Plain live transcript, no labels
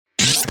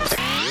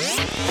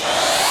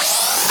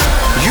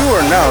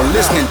now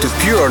listening to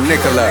Pure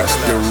Nikolaz,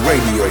 the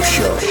radio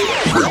show.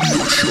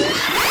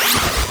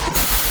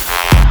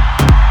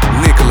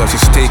 Nikolaz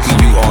is taking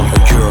you on a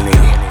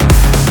journey.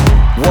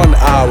 1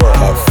 hour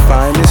of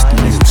finest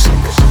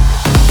music.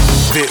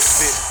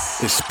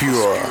 This is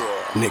Pure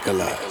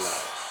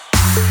Nikolaz.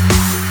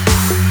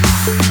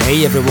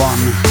 Hey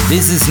everyone,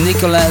 this is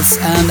Nikolaz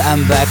and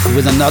I'm back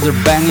with another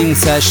banging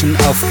session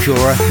of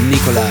Pure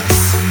Nikolaz.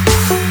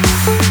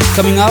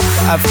 Coming up,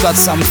 I've got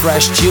some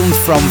fresh tunes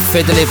from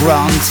Fedde,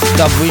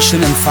 DubVision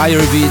and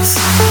Firebeatz,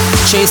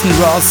 Jason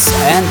Ross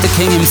and the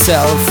king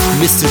himself,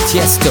 Mr.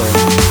 Tiesto.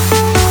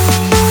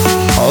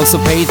 Also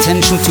pay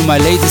attention to my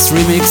latest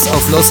remix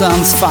of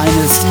Lausanne's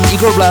finest,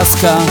 Igor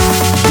Blaska,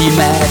 Be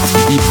Mad,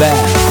 Be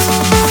Bad.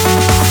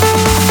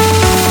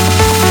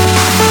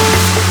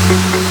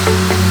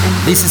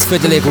 This is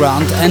Fedde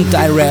and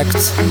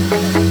Di-Rect,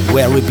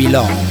 Where We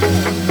Belong.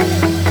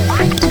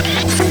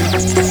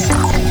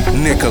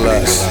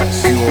 Nikolaz,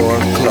 Pure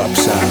Club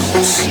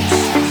Sounds.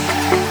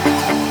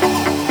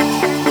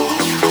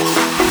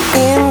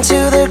 Into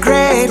the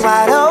great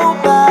wide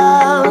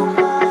open,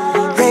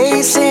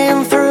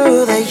 racing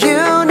through the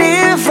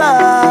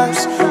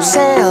universe,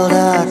 sailed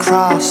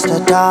across the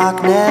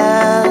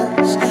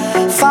darkness,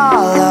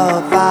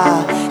 followed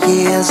by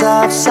years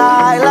of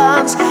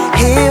silence.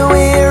 Here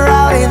we're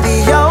out in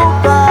the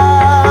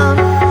open,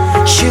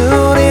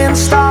 shooting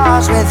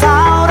stars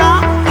without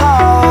a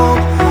hope,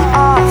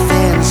 off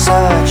in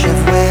search of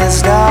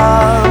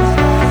wisdom,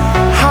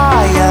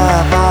 high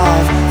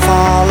above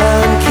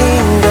fallen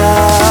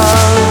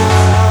kingdom.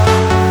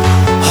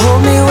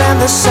 Hold me when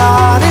the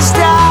sun is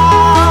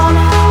down,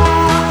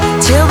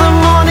 till the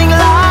morning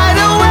light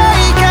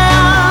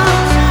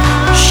awakens.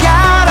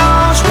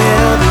 Shadows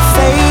will be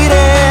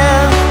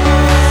fading,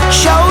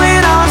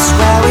 showing us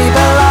where we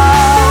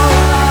belong.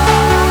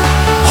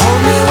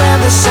 Hold me when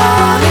the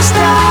sun is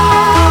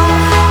down,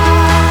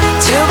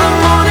 till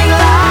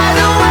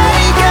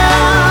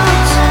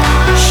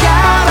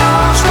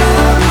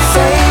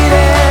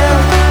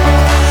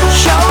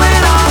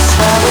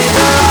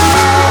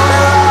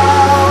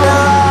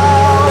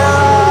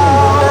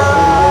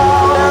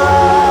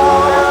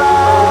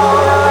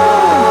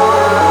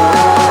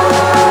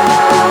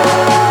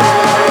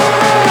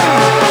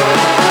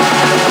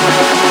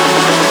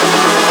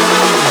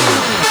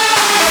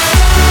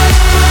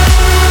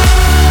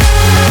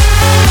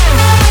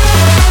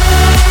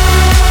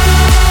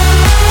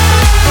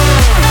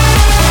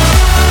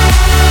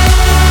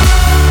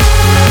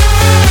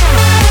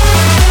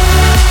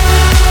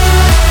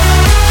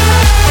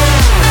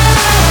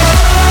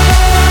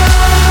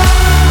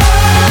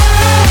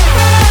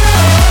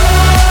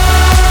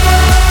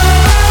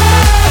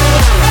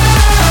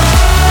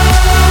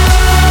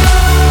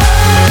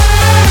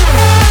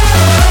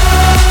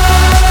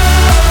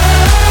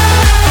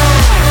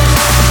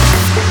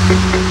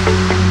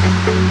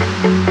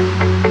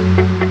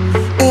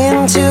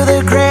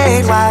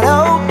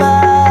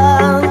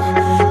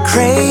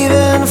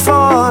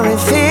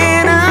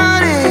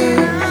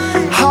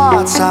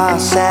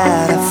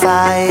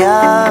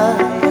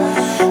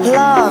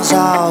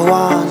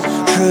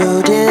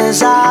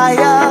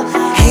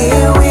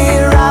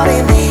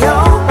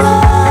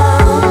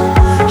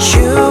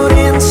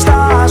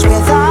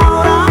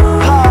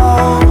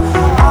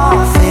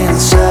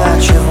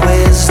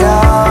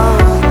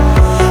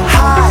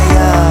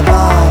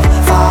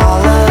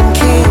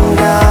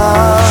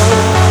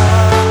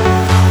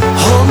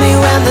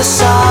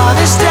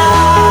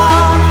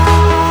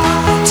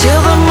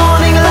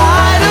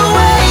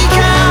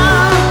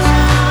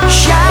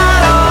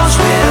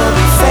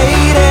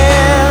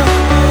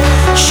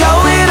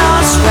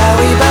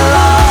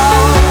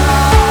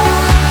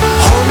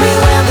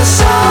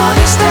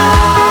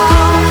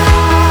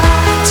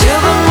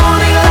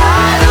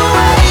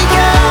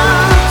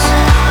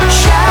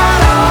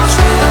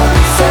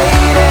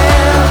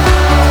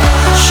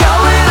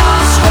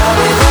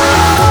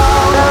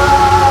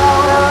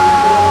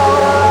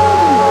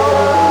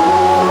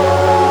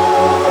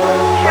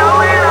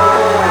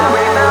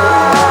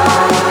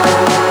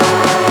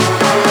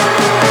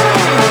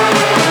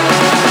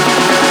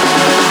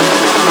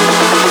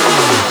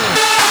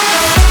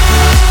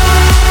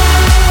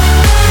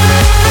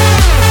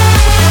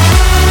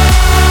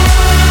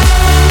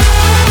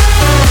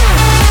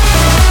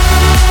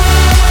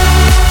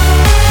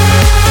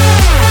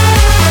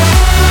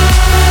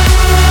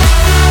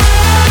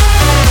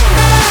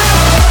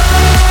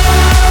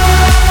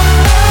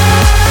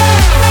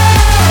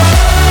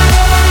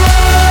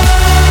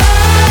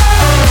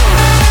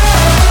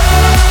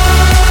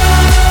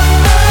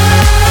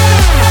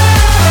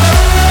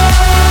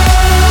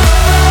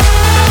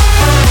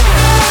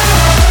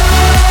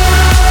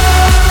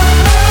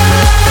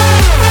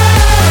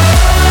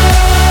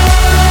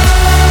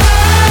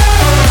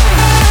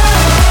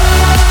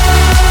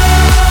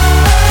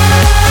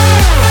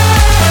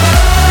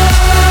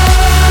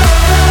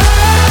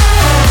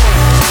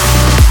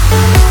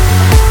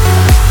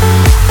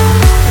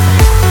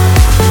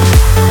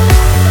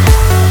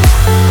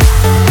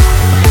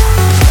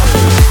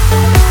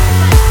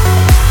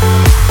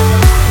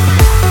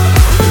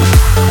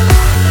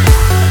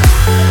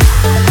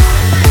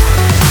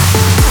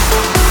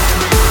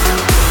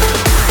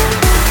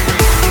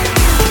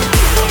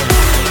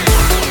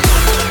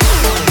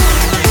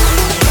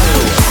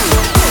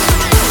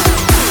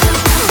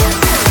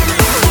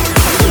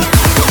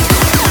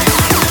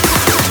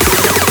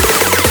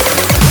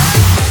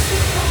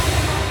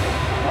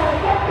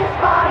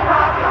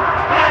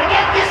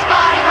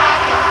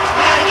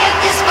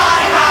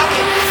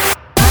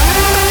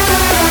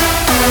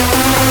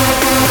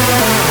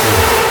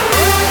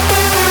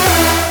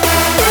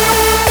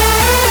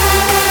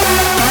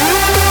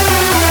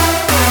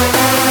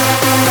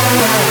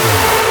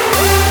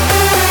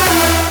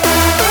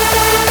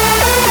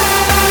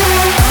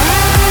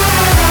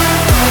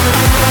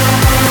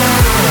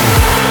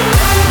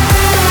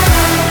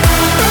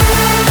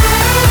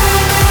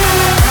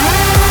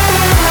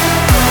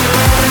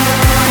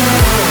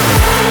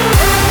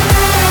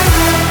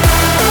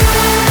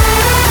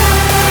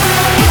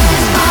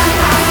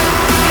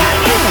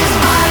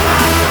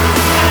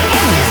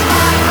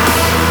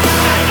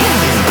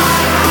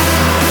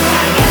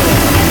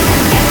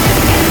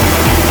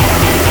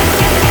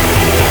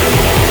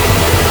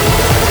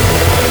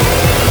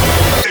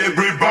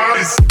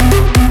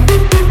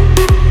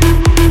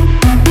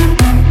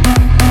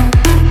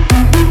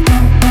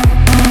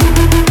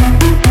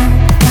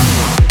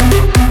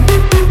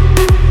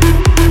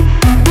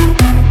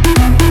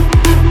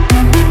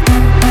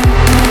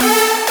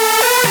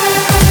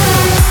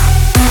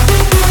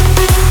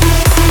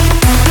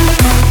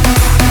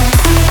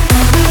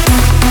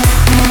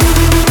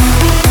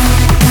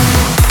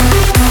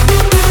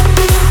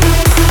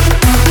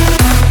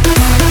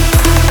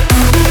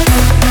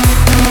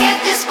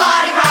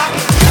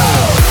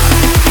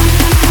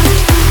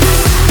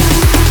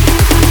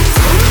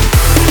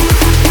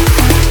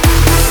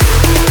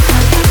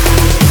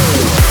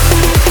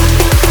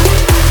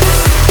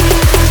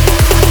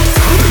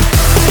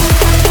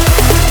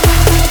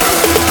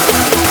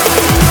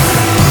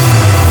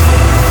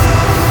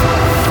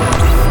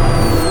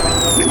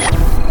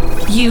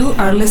You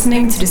are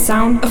listening to the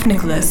sound of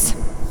Nikolaz.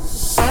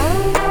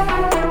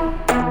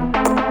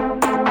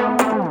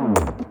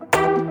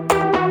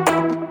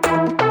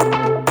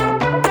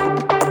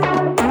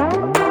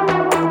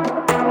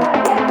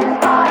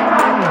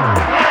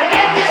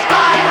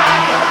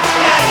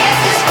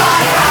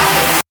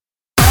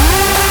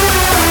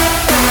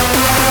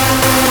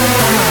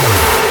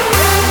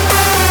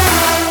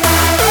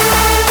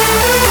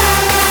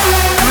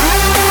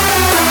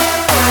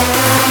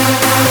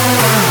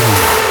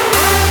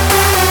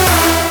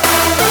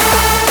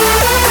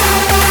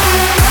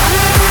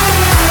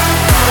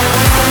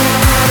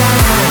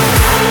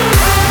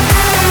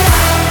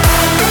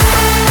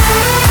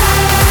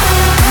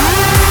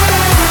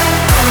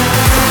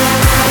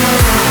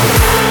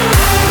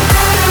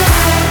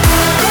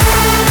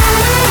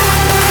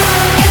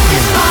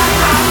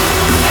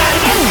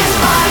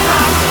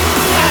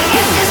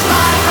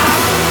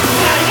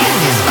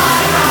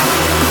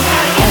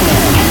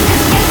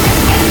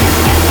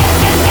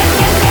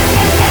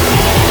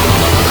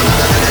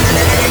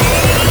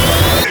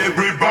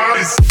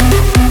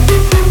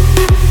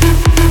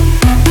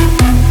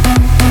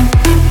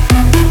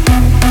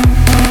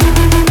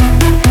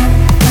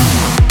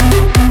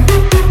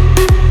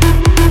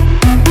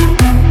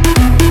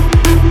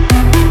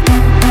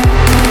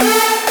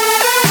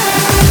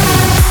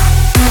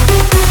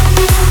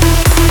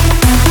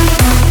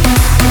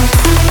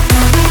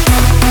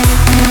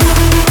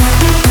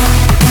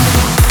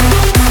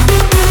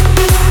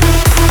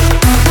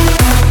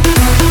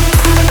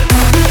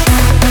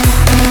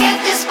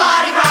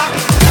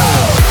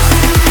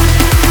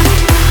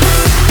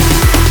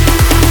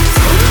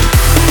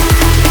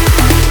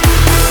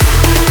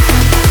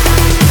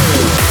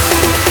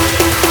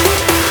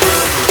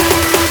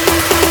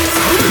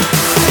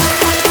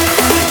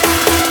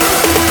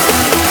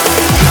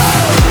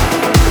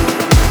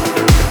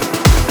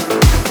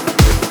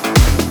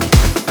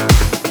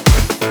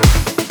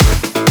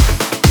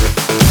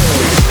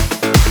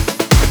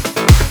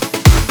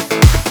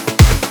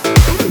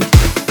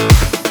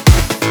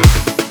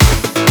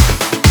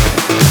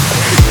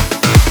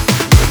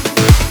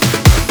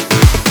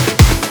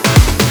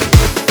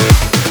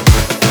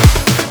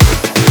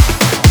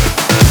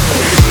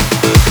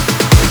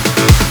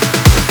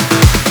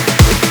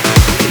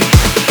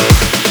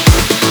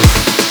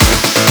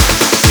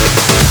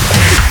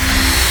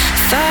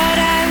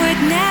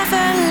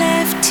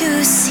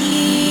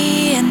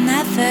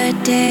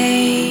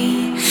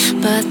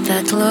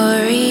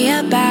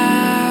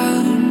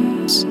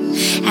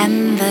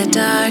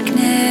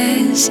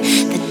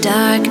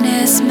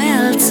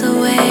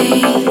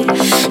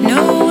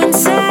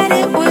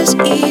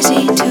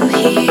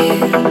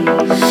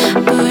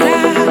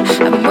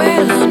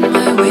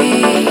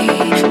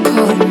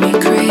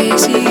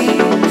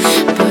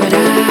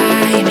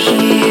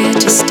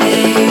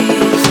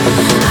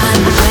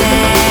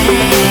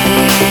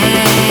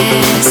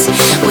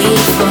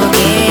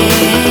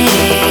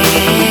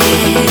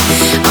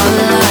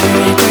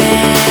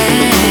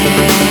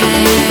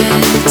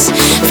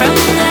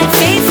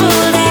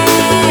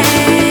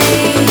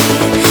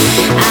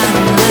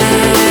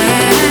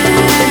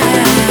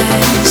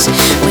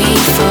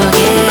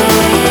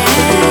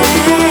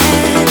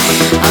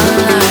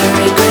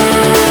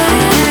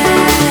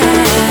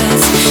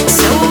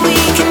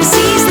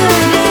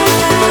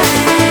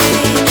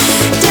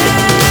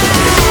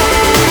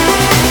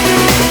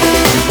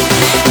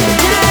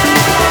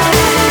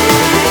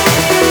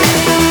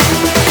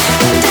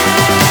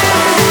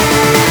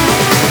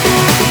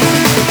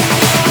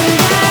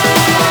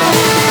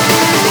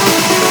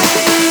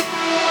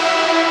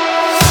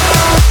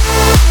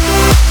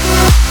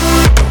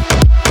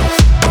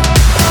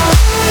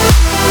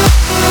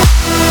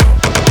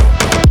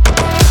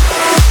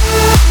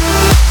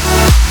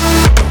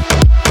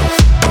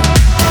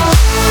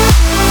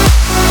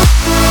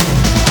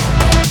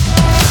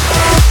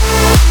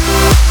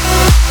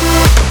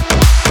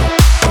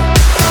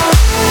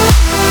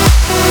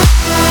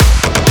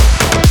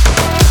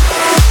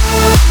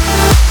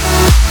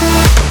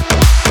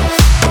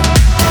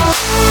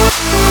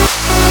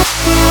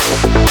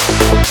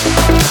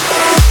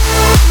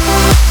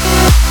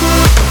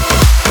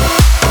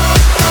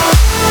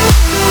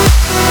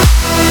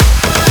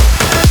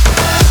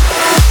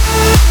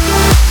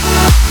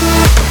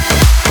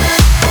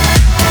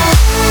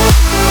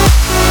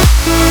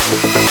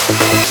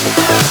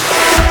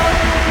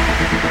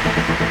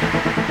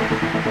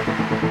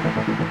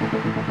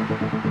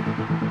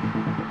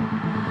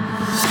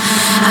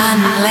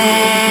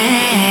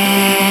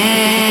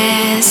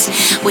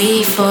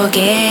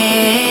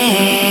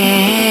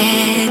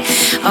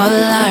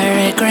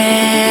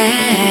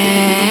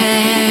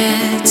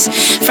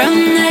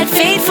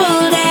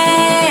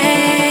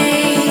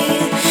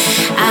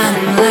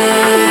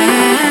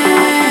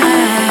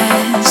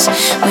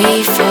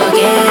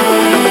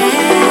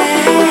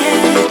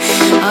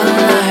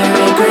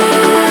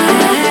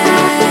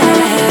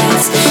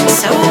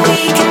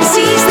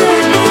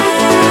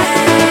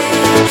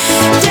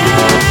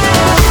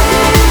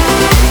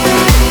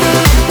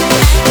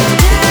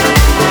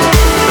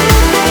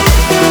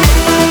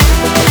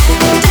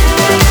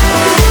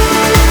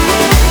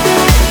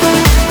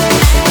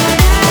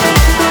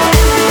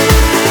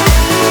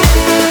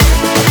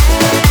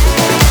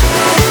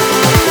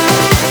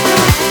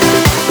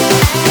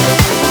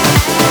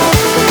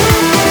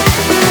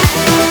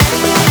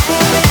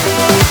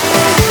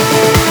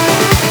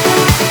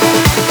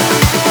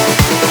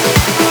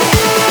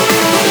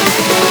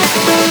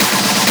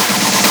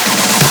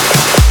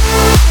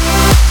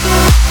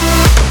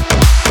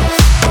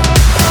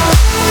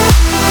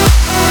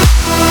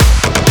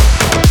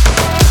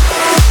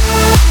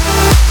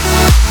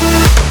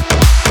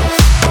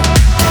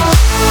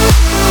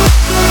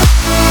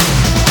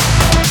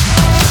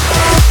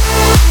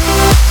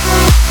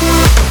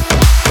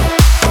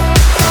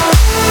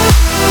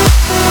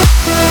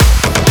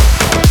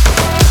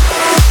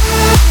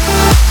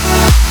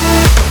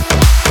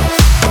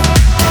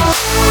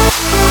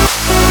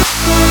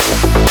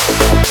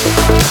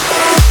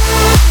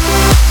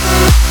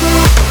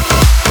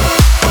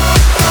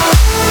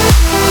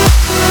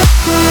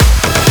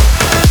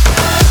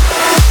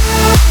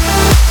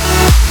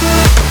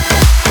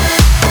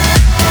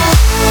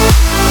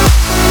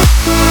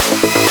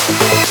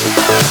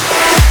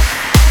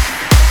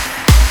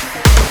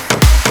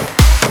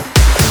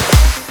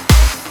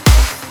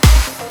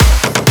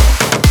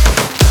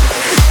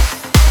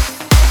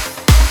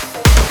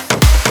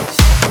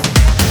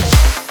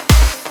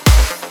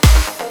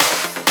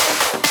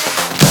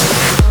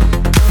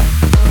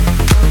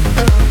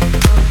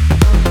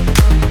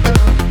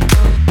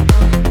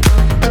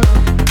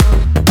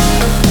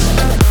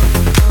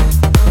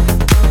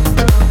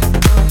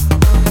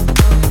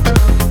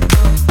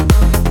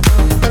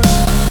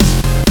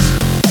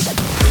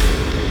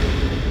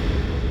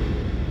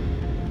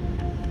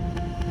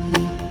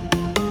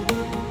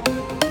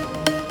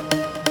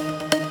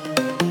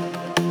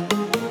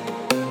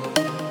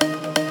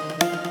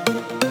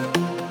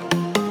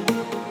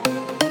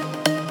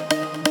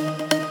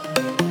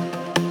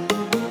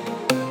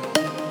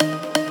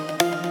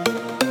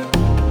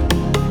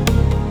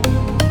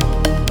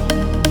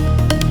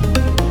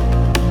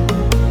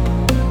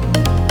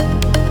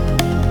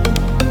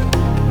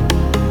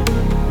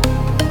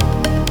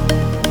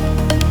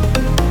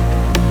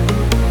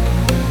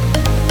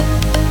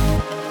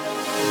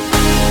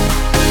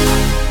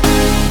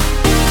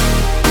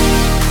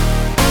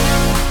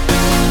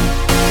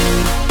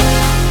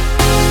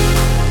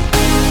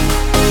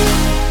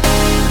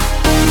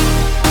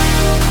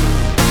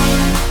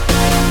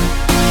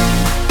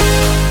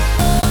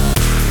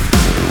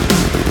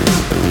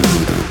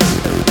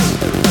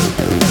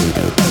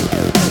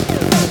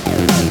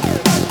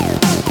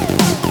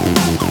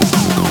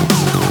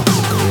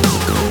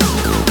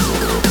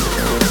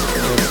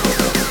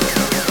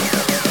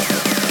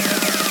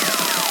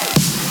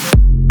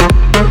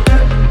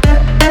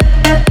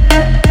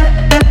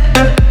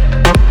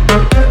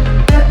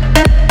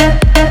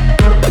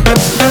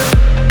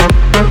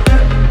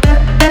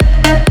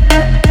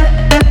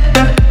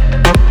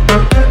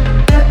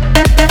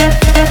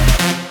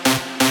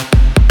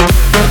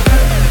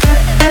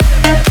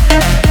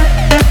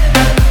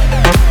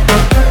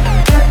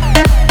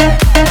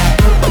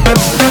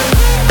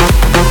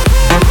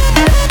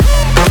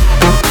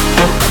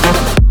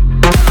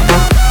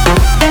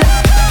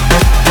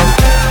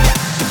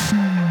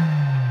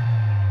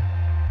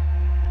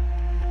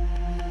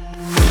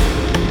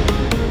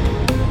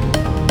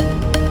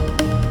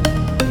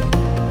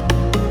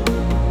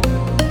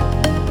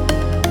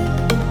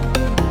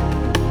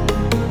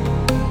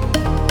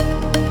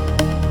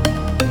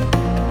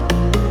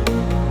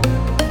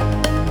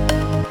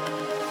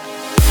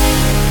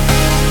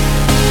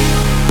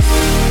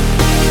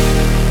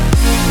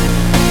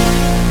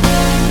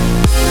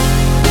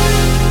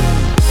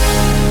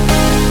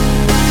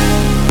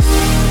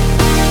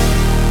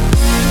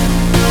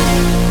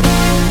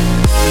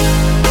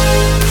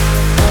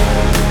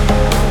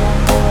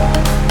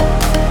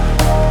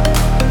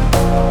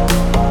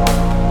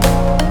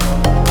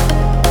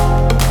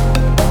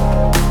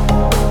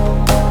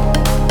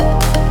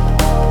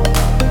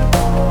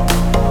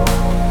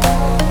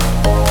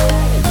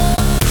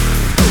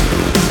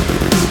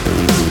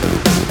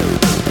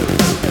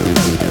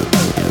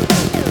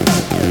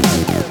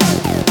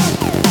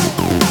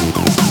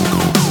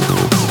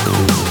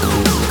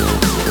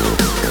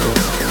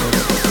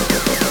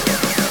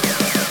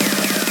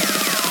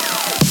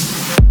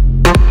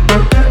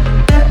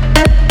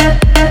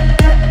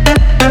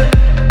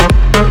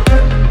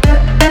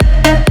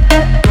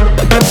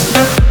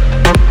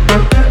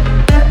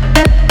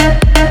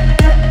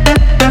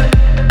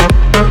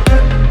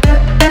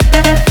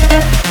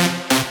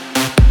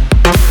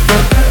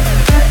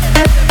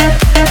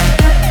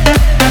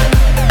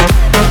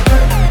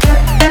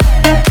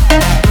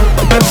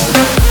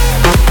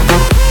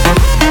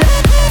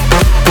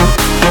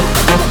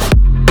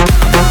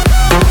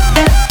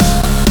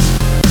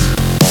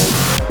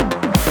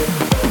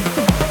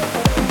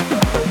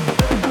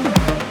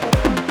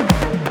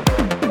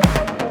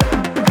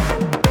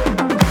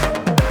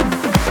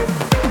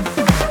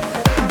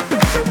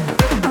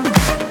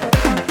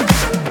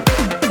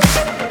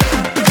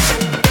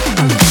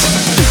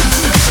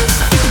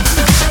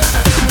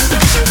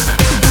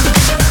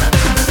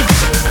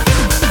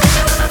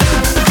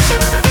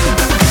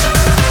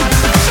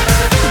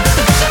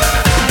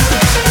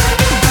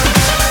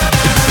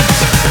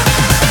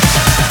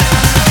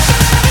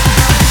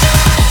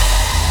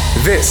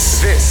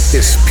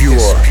 is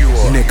pure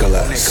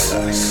Nikolaz.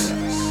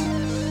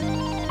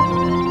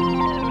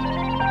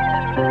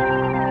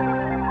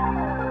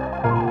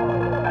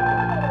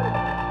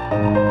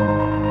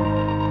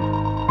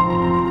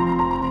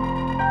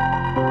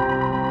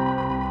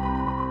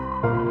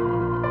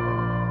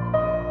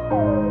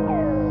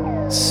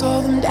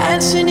 Saw them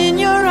dancing in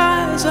your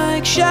eyes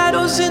like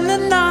shadows in the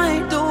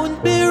night, doing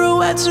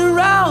pirouettes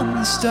around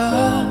the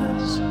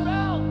stars.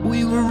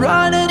 We were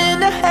running in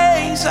the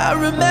haze, I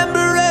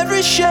remember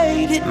every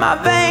shade hit my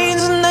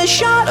veins and they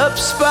shot up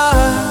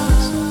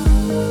sparks.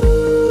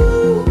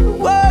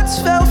 Words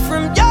fell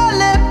from your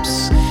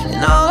lips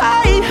and all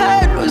I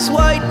heard was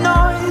white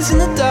noise in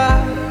the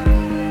dark.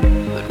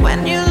 But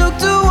when you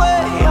looked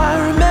away, I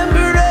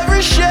remembered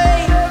every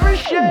shade.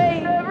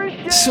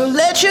 So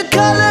let your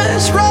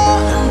colors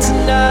run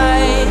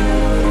tonight.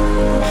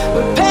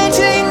 We're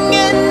painting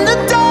in the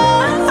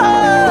dark.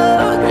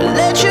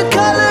 Let your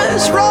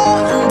colors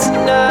run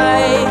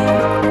tonight.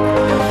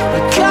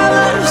 The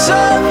colors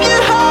of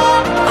your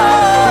heart.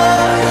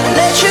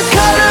 Let your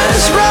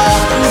colors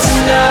run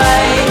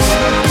tonight.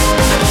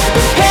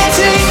 We're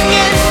painting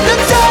in the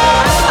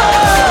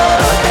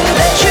dark.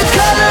 Let your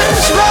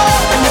colors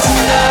run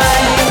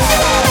tonight.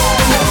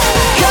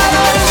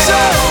 Colors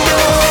of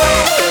your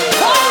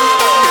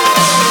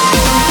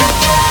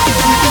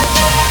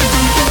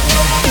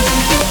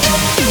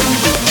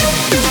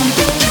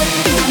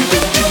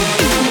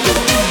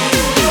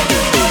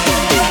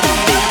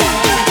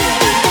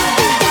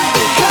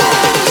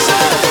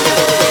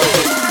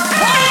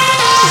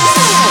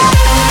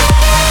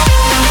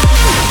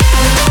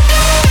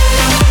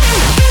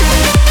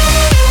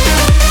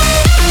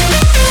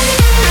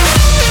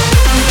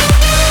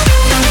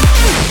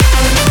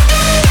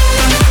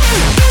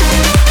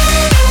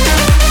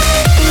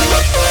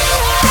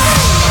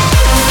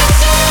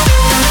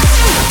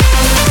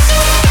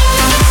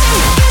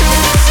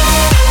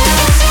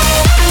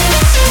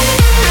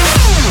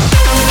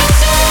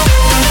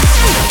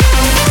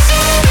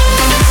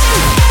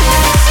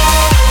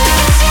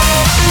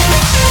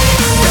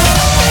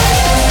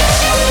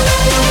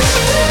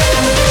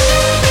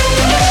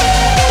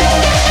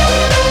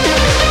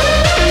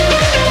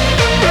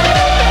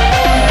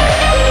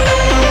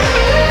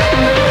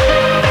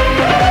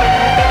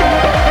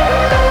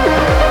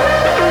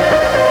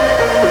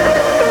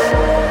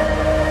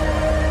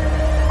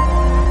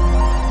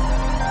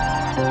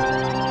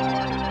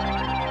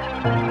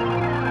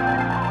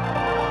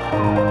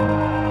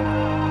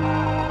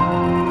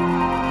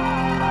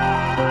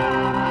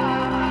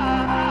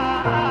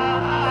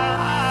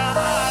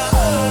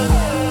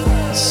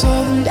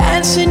saw them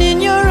dancing in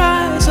your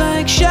eyes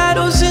like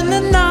shadows in the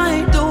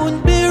night,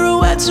 doing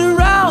pirouettes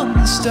around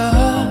the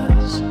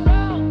stars.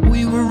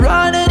 We were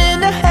running in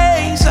the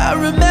haze, I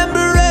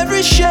remember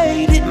every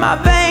shade hit my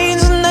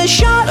veins and they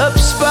shot up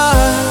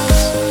sparks.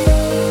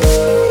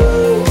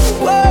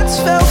 Words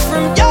fell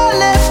from your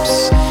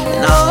lips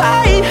and all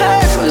I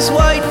heard was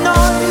white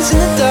noise in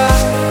the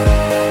dark.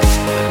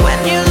 But when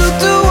you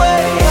looked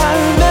away, I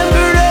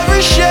remembered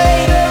every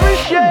shade.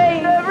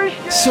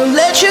 So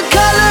let your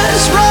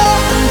colors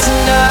run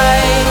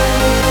tonight.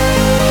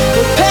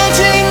 We're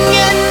painting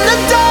in the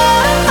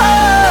dark.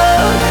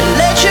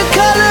 Let your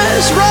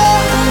colors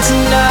run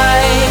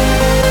tonight.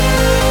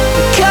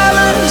 The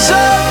colors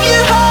of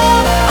your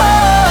heart.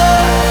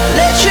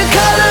 Let your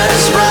colors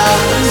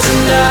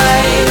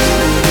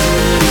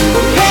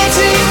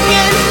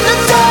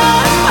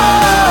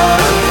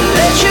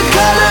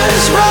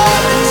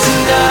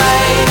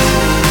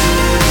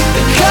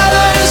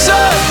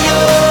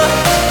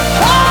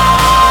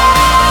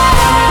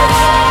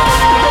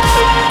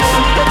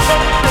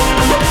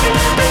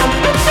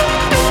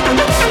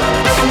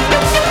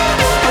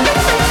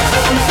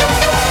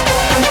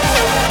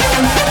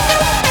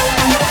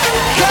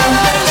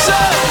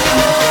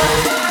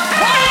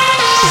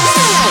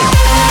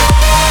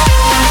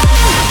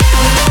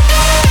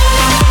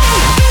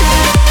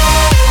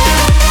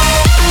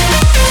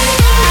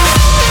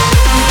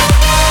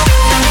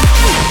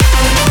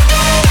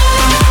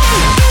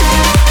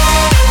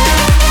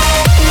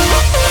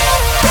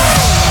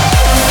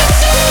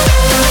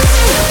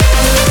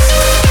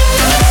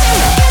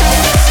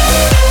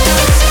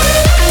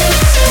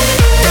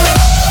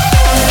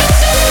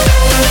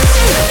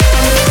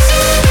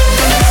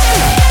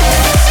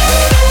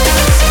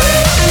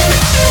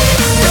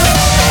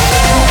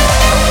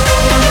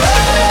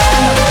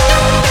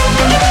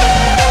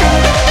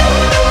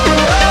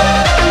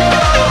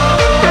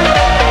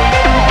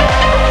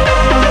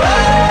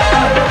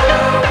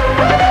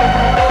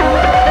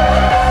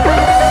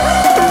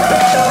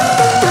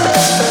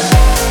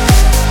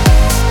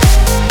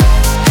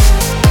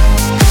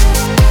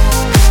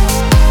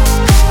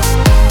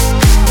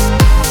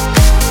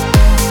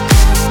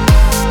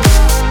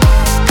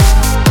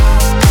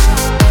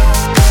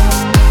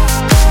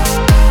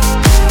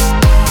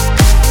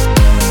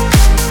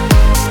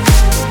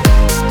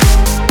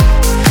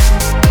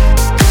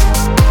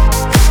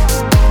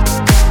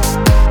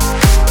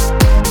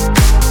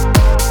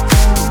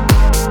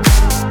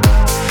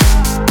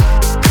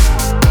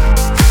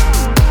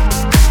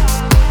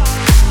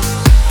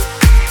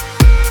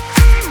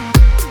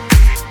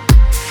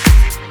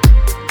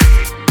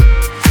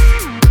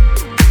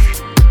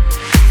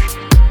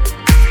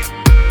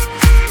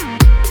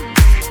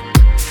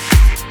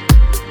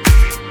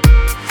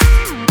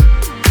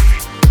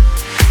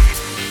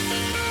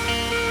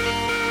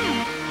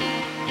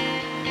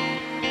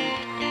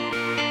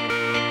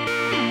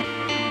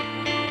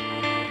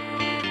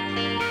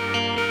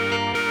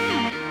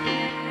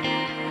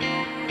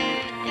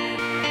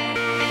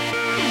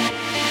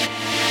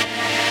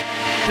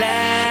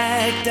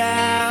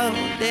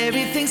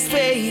everything's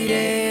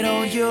faded.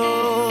 All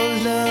your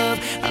love,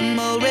 I'm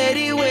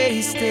already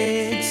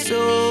wasted.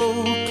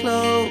 So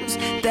close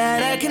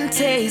that I can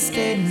taste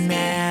it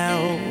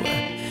now.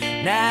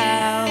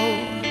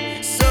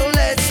 So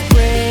let's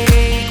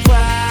break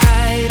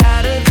right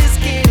out of this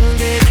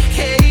gilded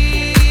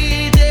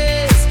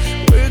cages.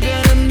 We're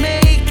gonna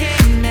make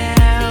it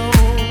now.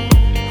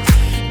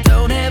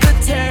 Don't ever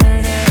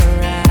turn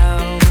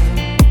around.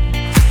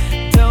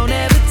 Don't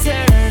ever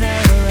turn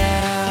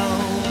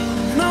around.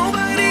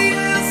 Nobody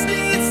else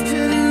needs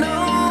to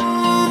know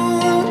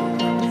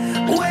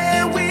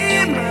where we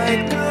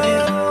might go.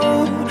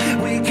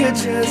 We could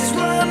just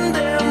run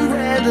them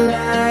red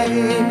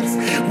lights.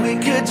 We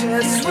could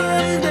just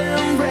run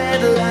them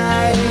red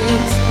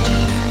lights.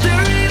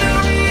 There ain't no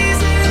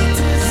reason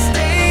to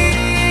stay.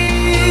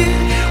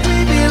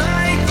 We'd be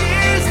like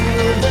years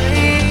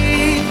away.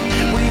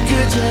 We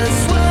could just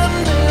run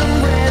them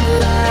red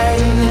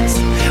lights.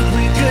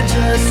 We could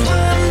just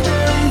run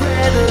them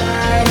red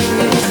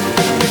lights.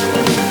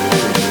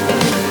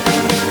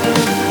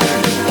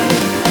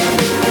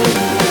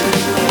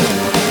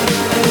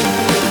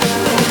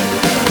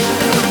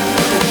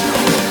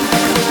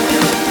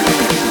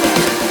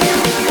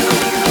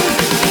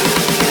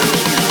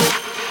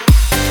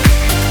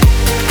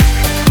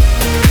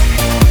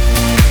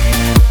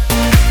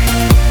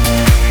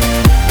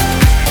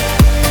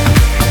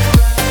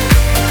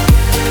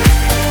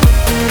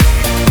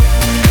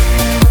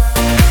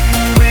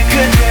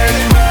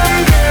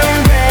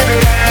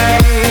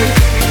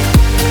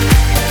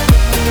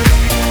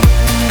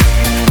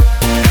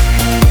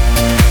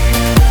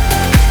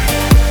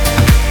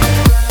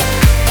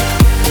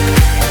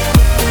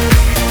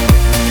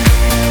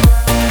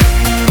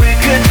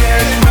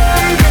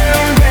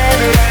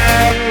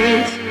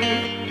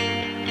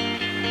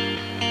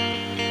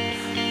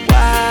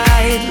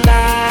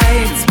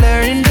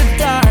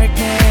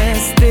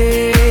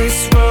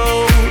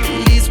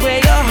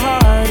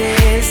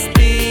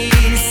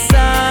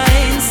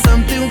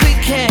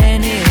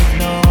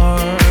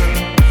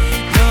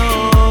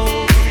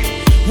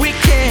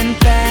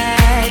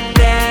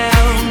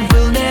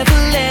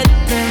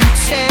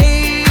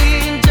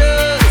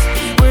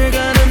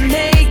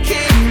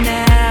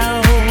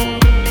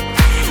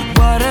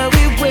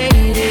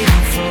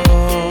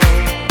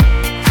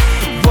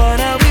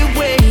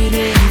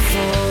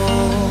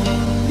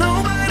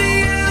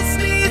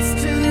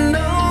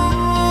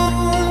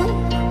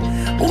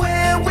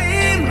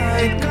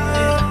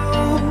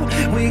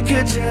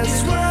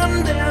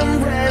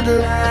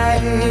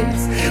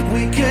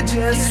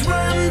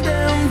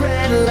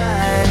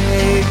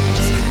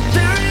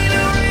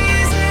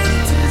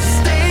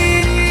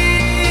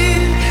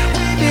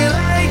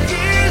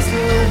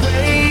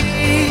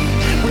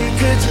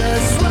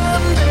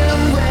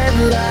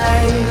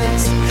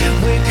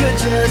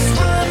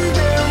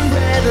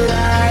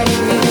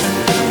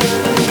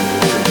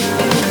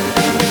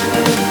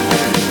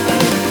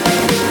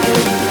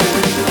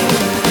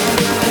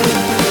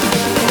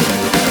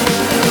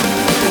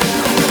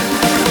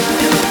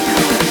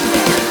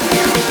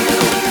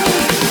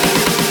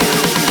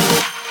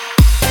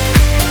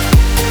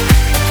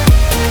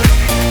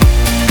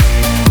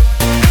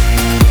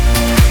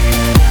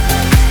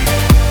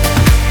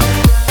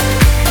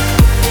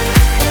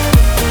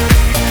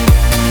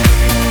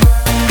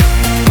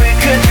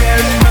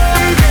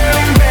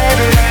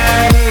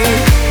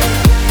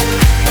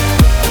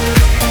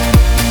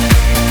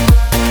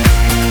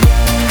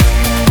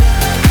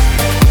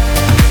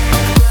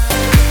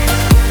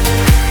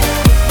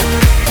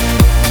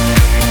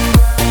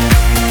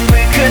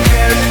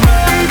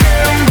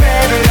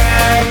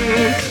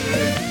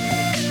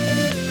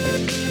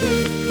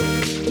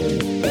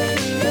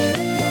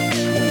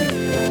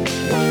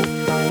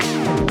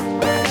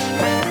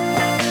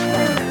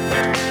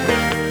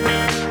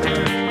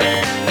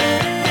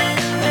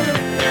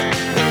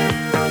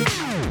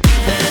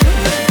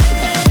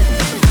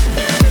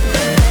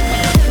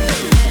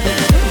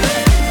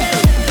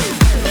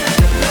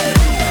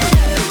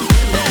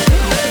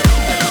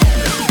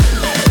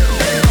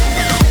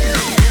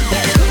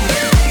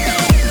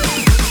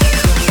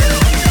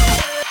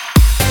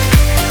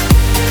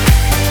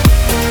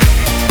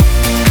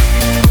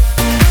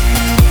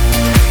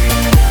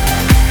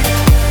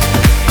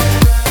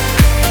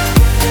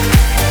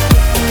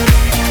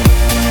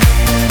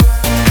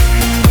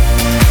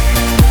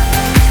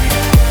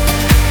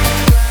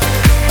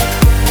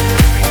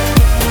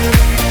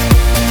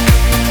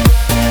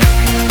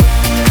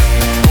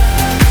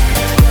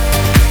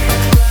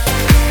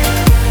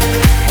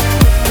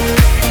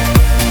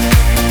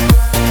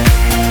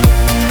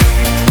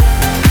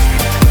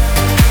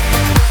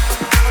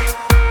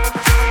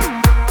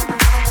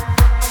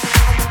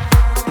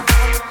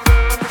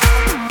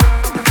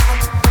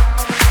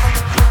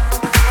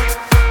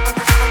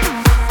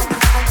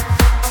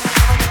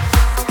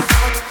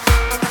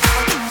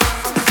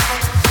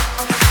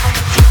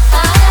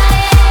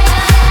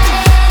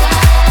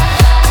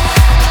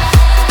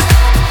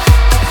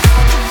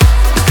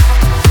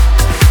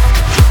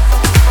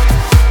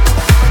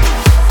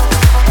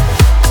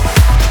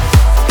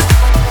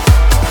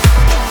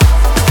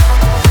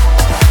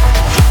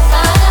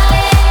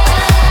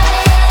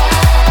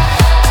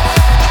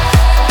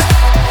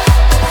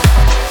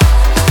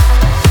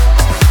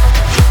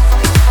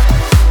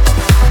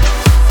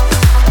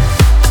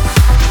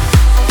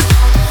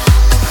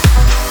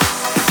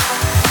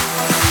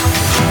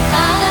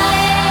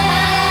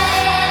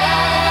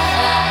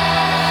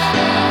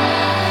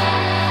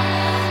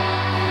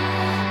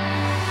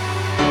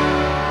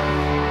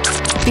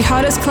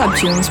 Nikolaz Club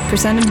Tunes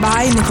presented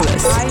by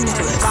Nikolaz.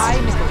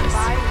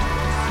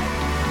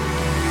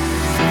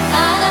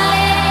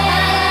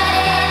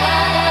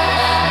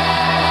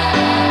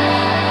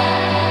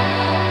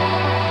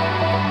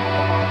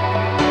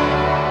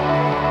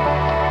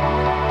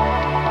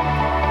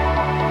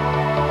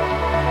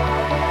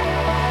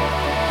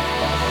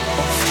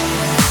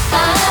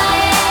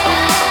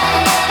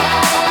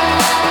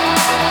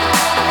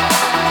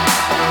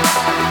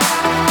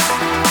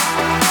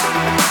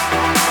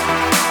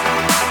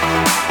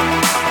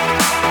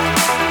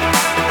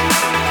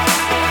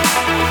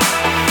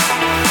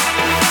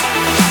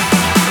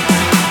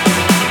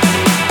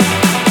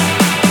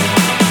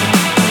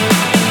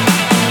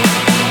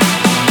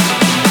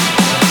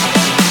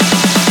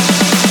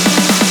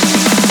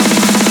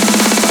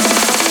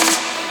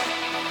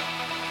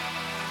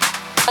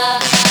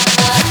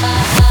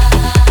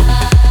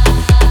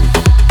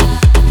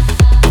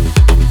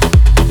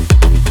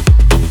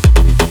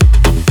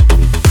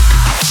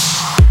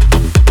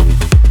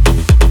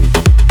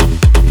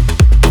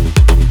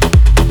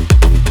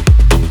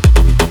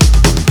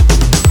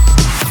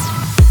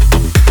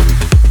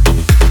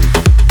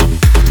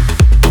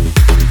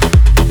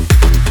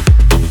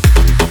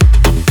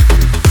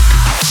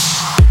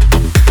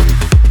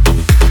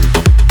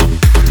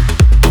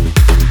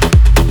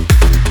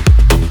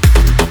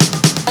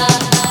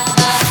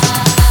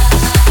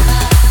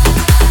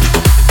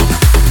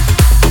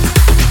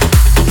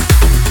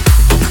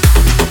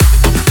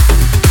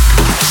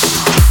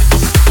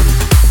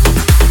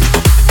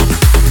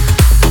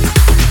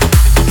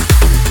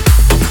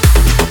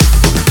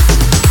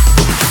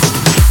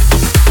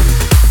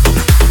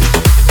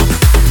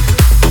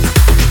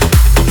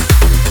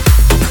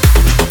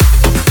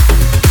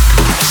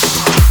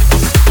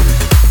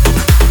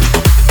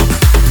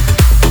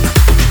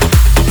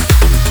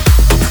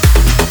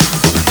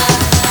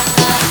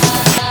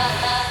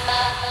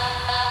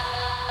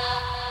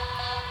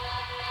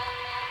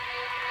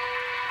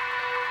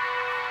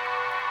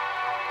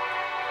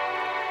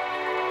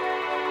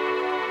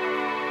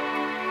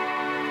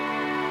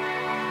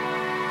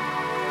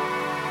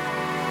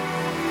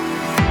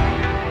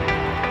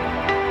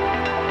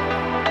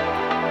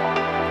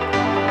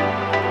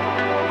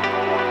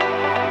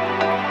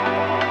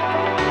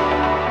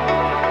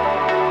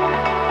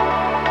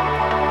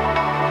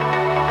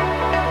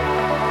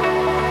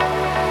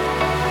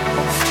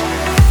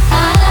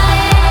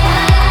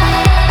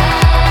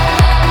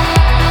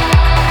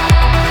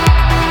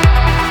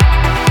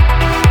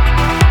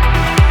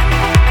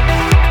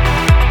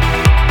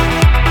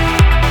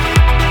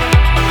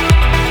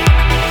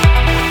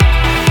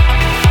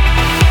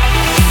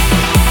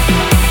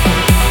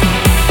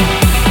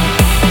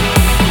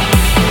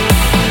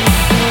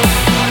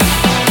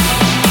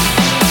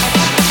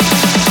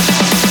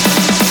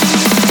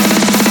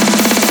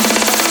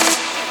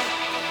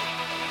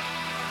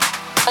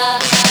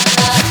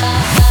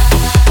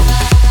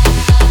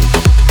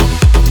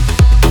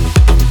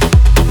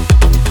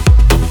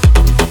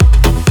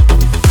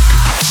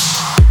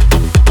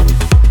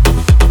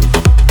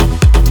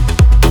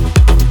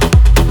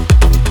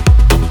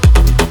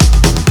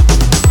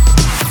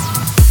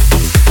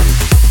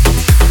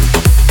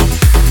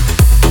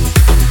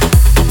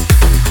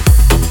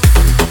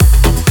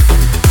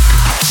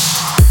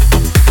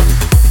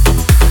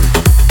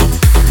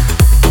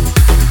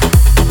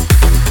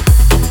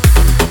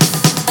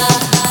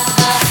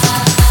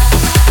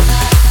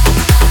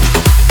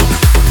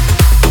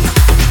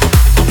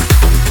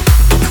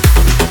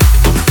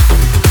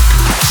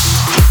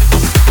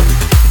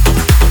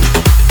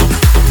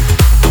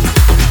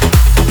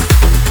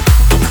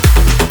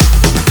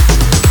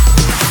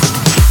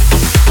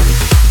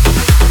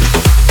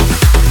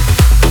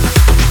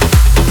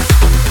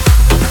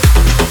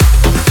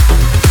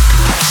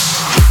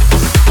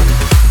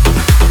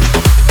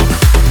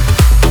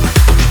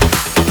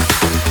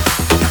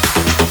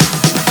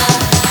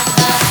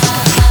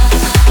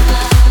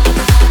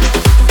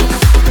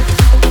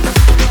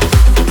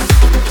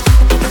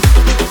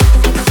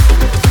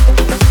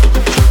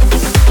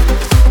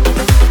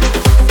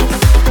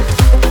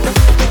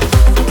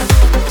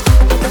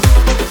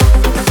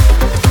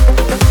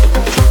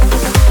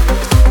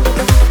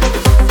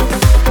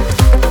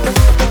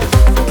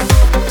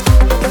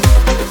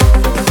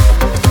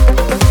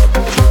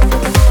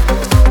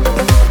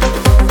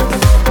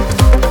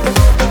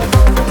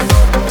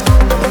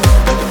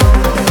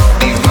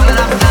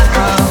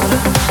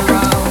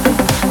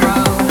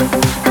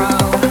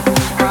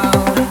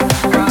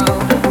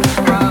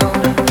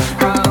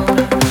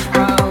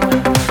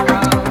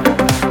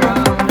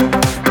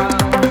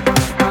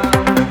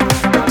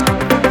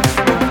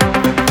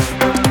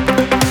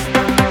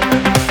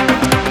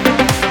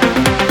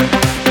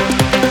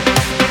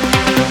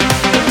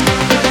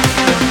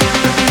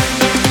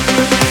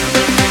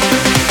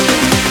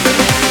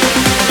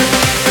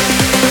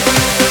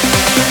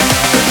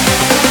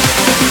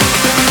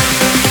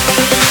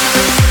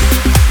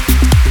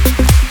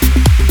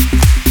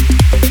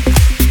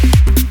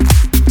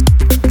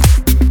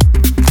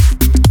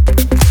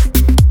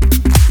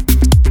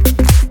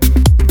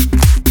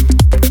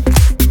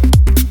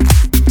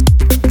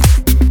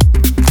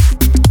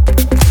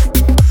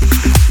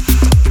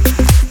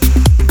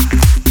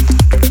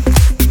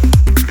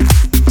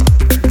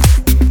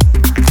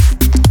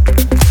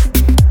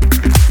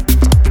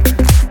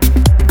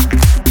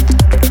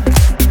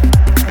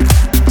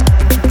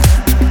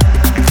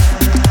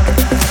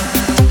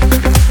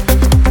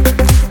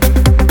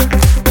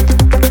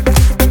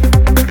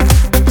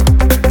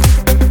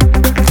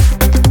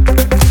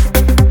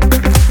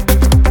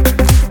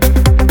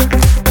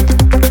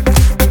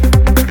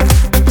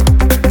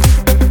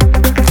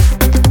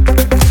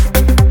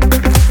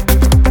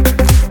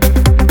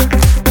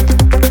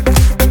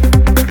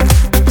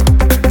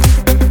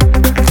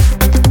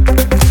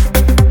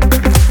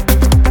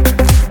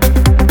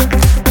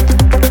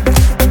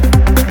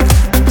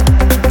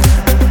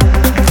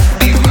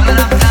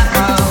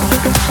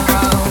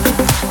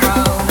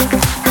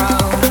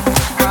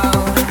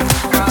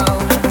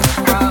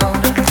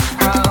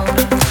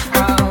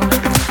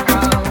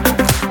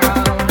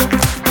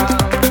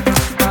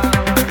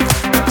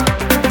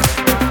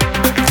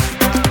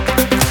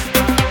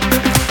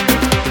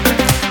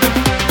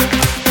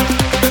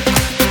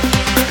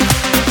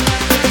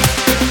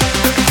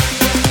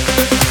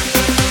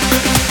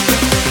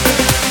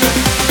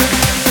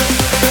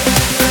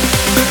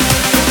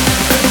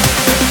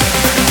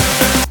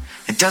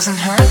 doesn't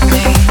hurt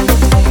me.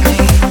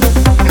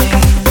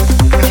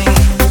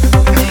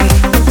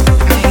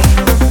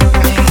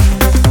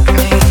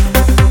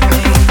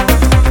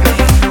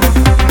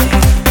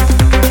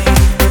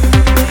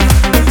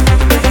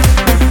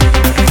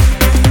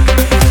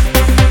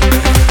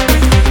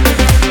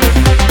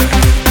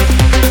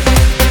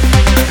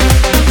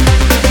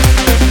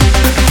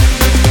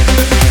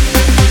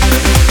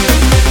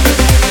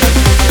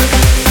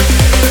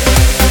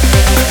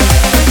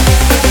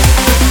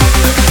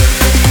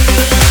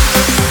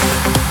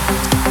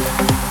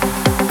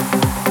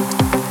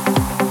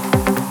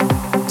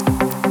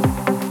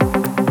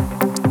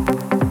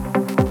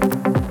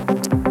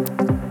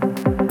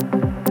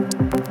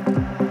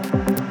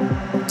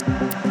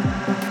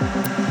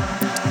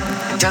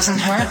 Doesn't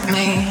hurt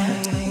me.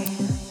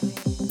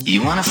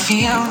 You wanna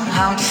feel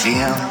how it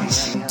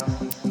feels.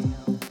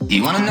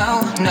 You wanna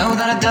know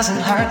that it doesn't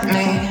hurt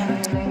me.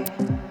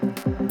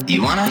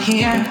 You wanna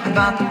hear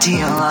about the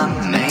deal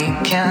I'm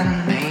making.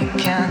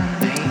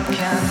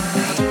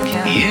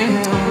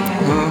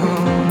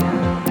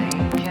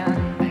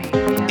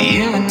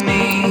 You and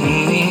me.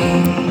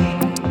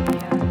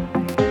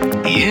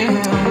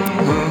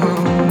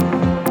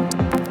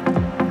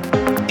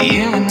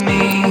 You and me.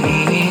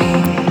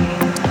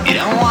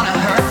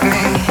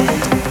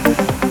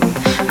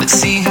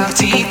 See how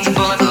deep the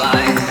bullet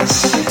lies.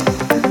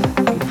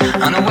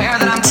 Unaware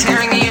that I'm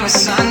tearing you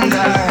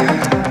asunder.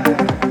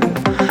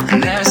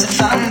 And there's a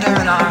thunder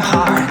in our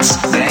hearts,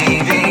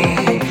 baby.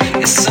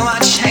 There's so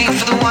much hate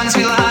for the ones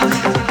we love.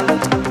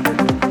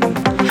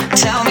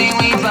 Tell me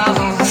we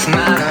both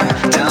matter,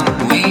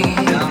 don't we?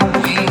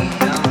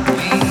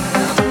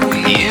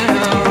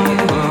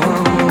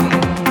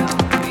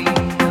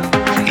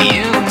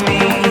 You and me.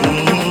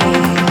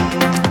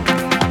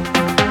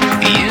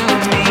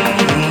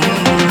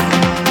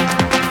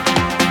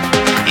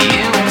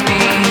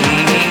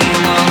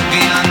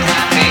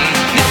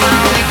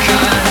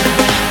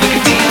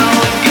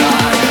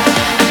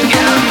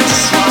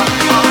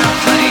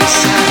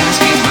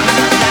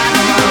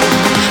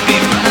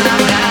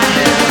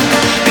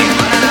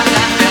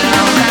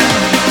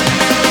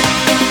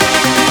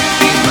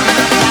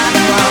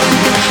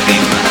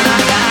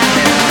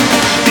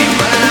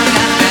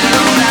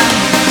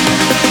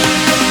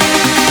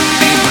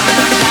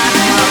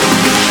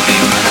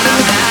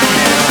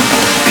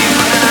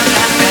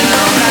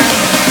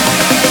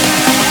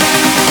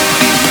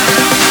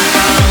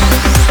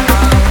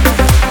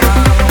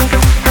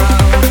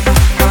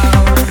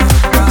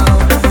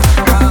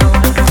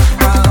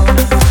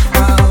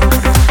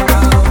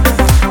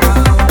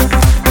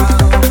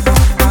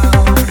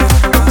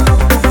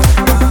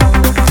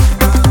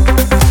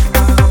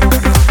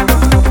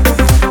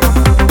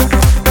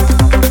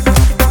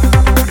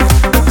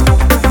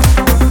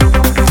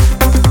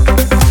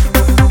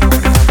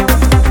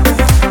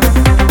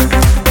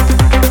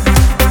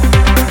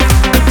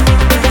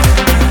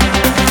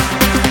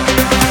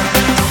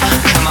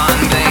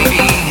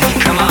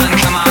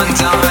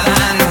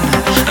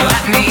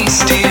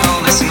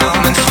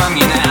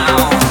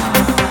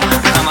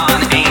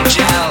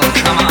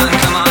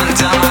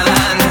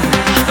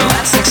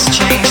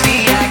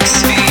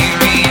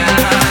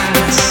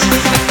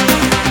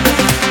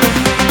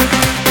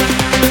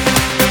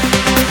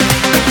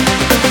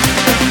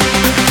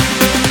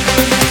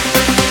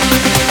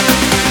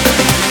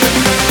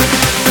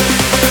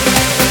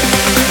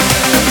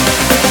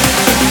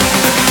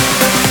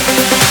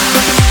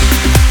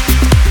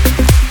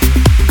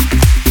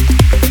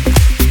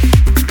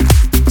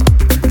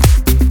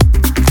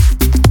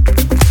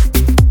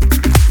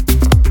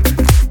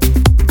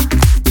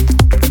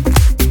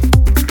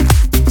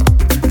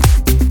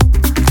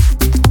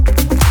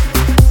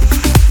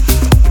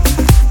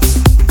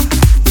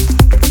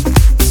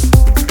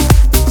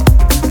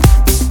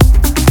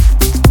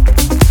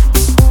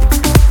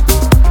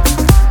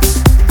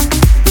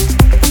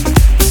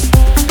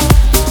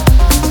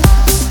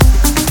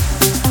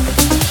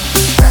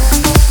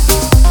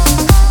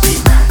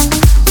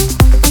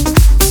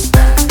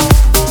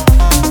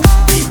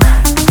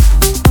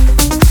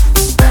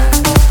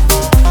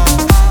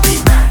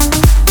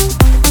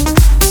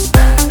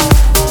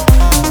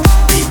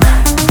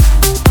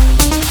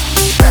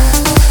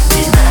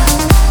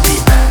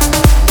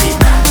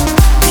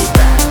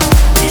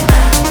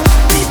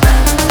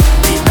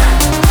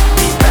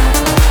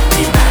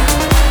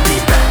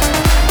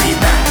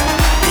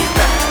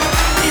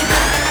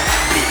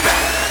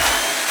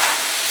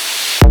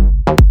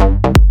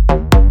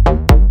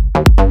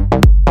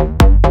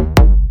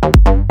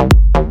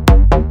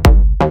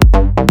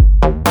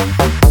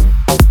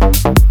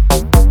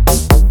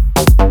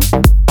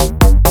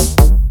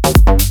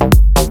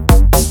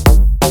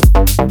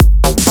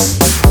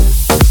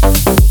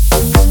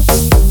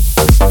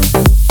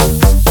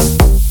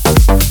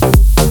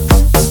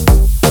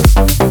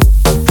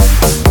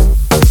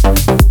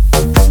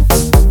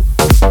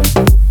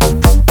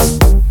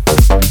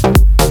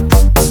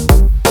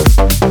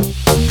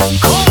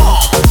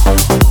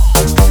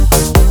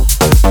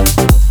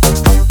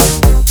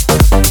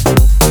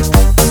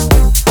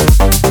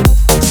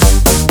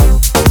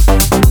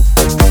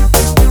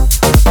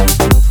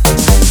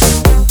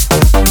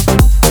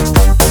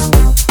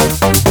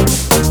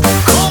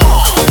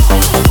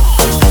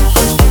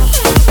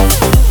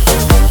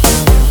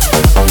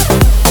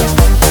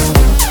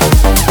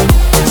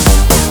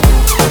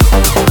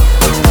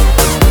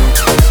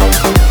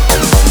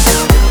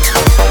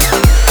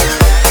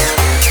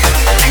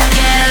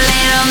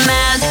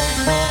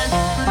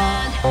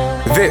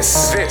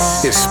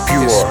 This is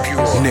pure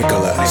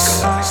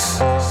Nikolaz.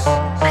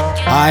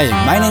 Hi,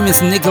 my name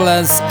is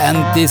Nikolaz and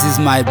this is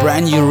my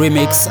brand new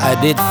remix I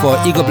did for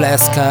Igor,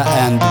 Blaska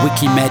and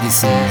Vkee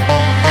Madison.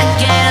 I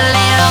get a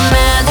little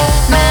mad,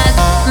 mad,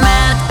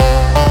 mad.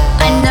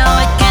 I know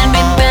I can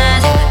be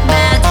bad,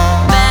 bad,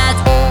 bad.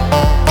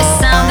 The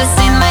sound is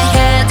in my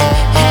head,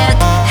 head,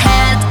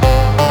 head.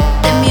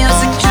 The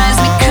music drives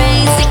me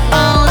crazy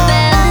all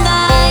the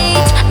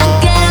night. I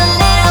get a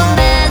little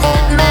mad,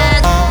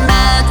 mad,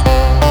 mad.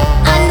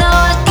 I know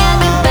I can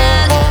be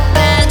bad,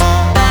 bad,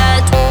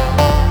 bad.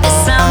 The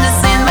sound is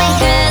in my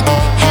head,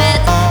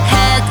 head,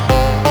 head.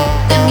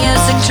 The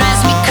music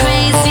drives me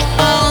crazy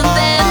all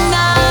the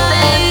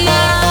night.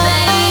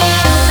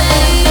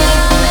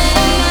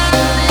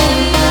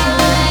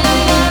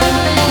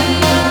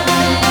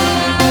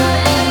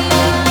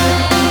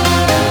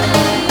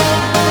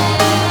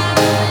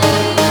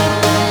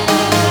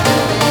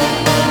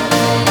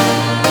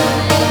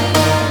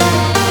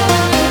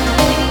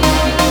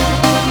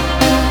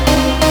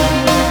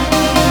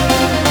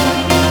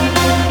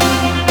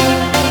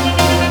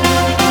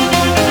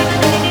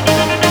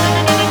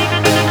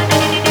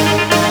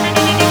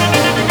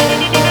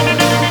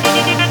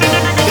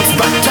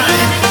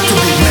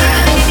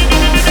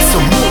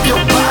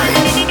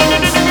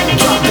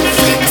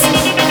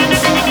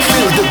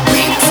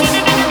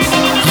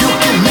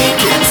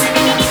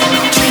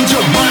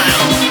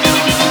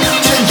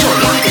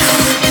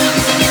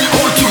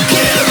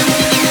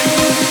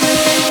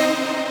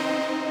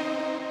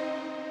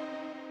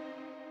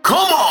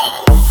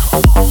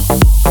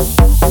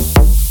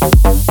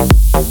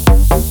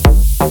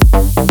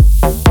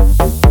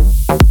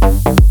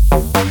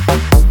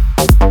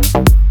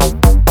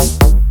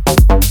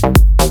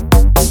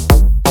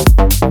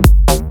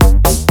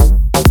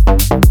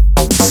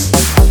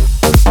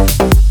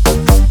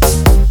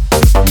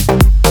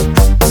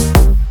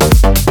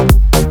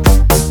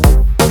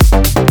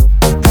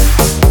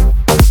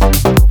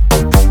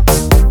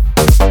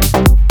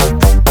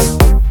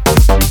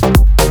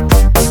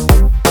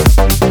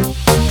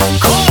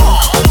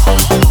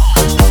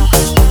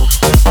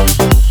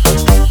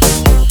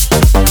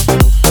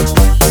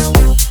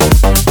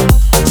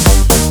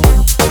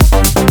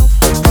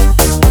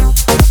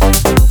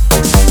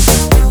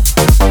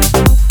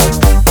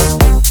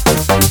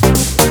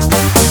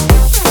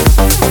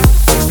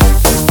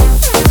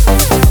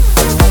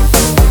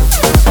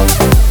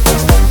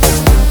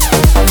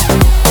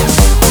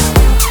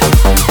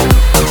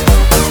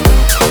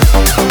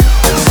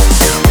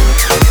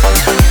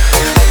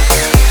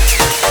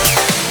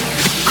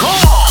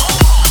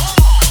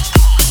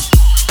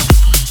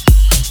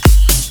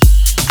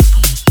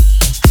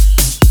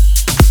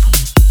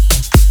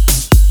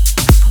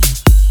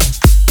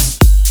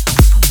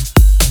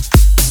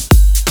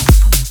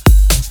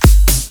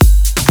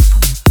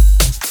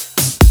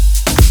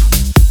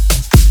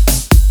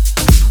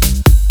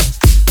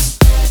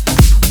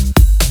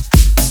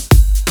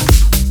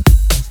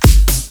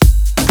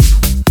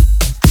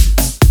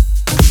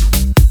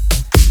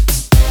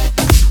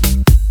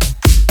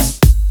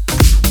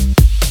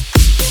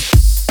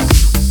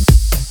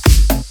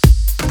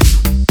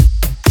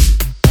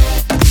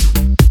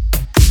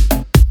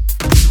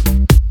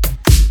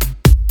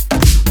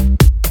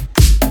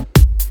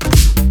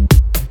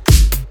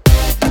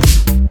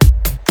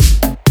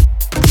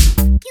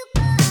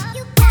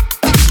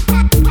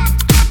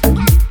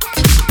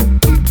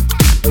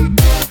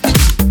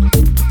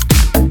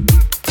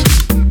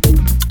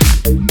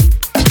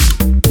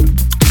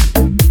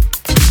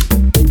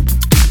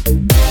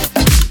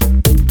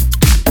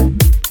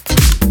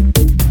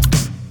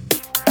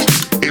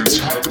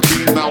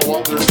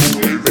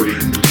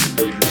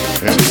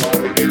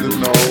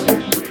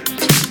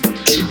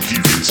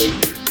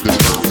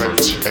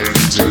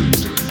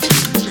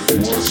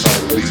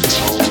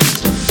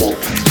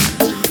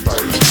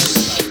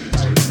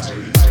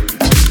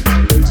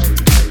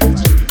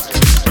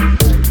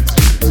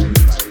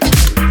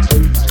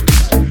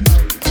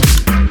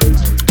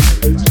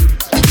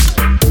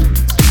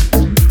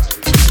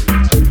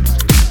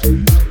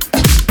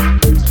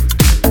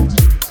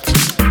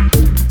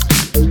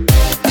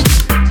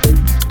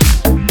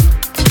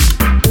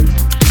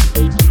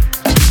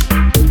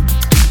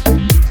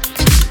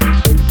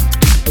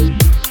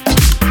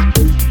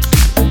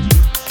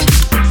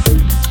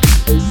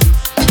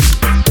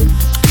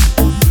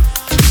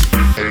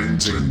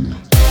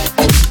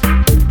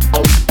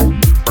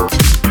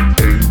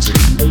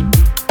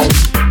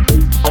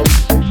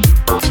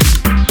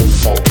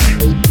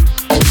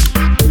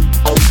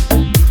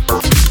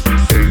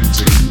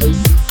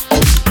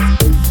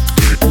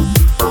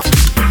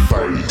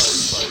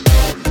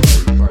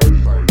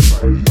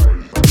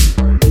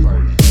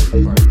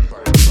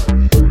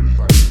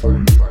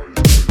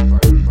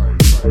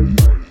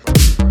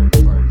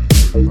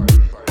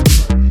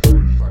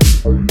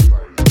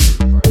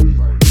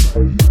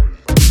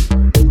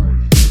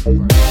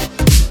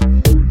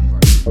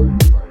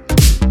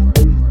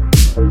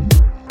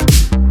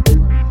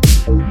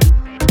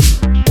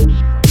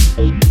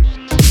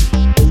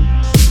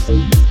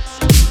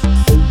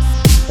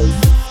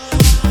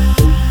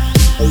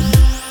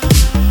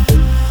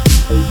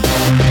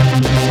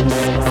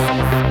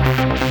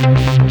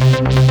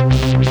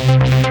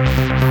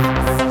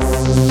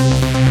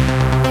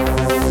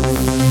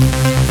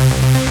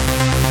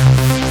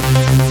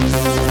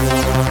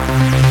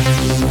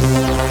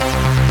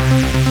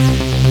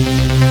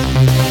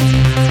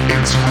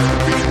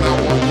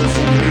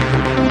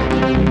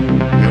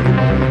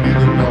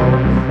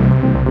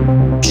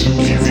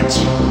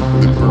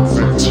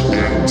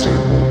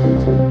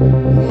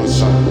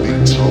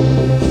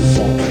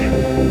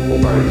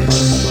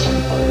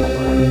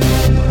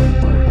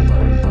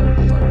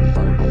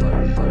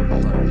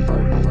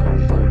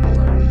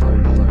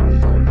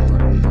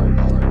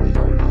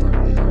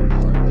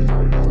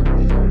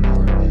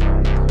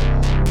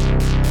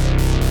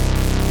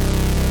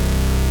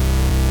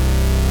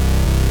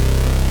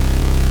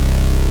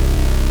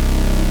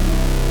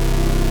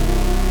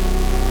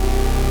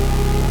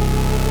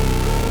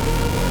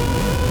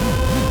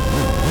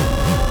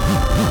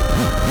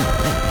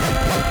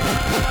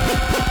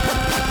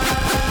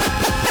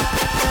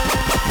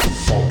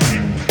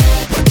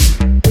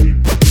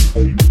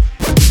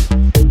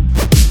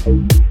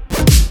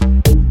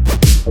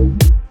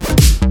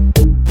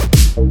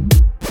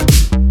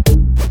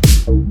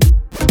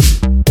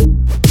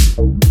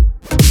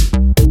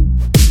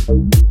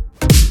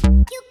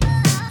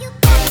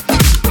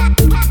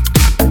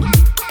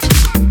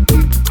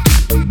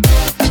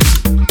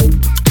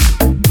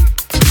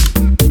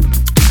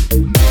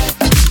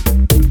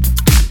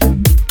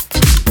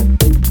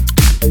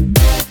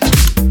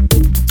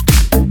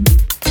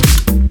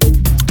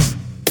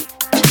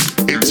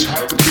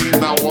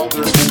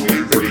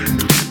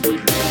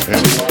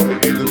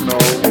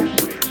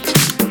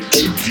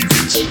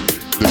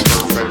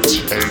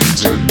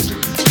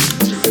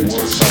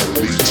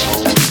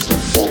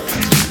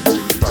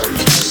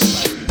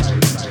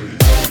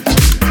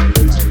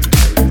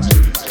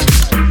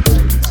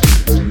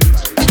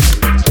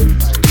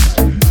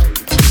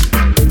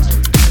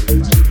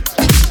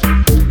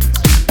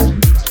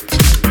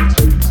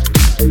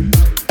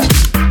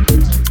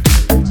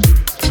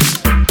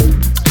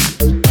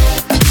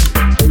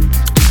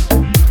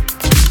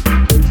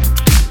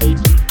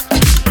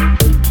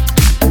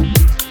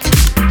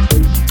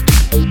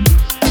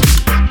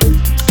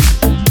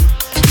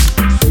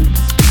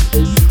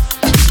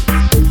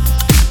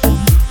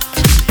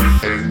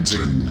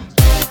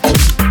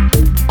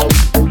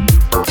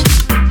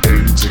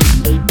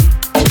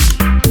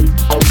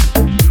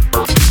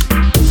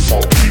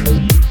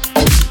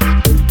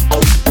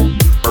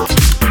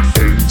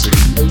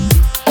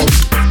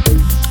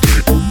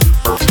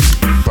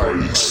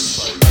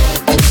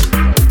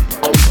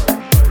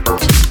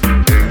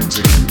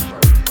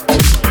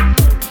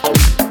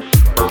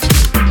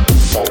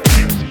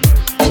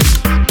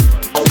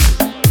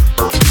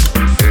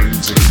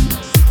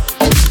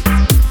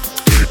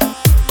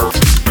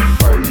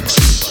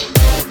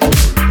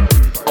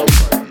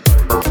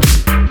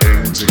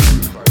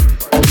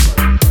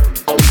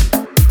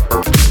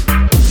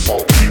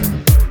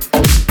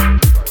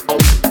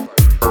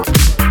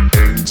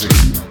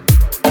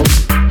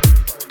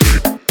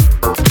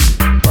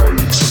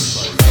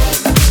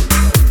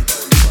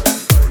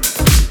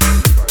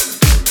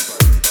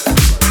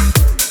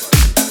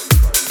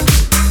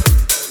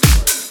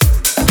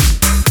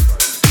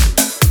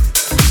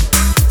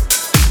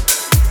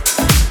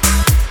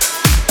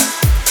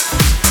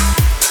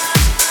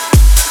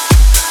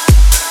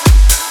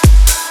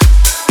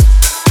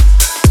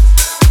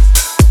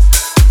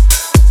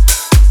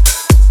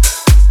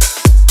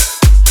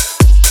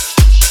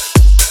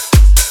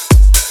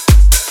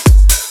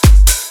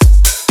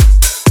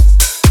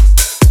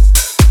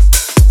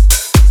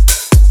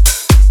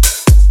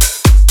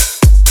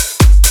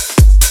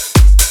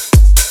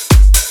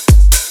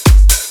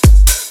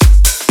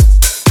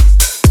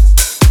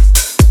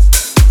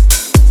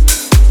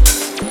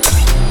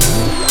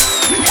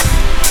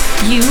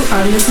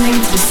 are listening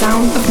to the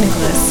sound of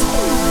Nikolaz.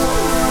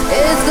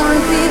 It's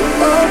gonna be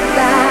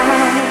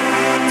alright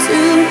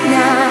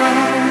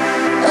tonight,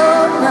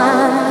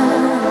 alright.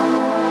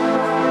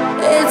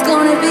 It's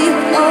gonna be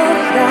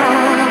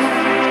alright,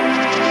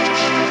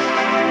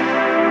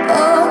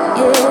 oh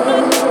yeah.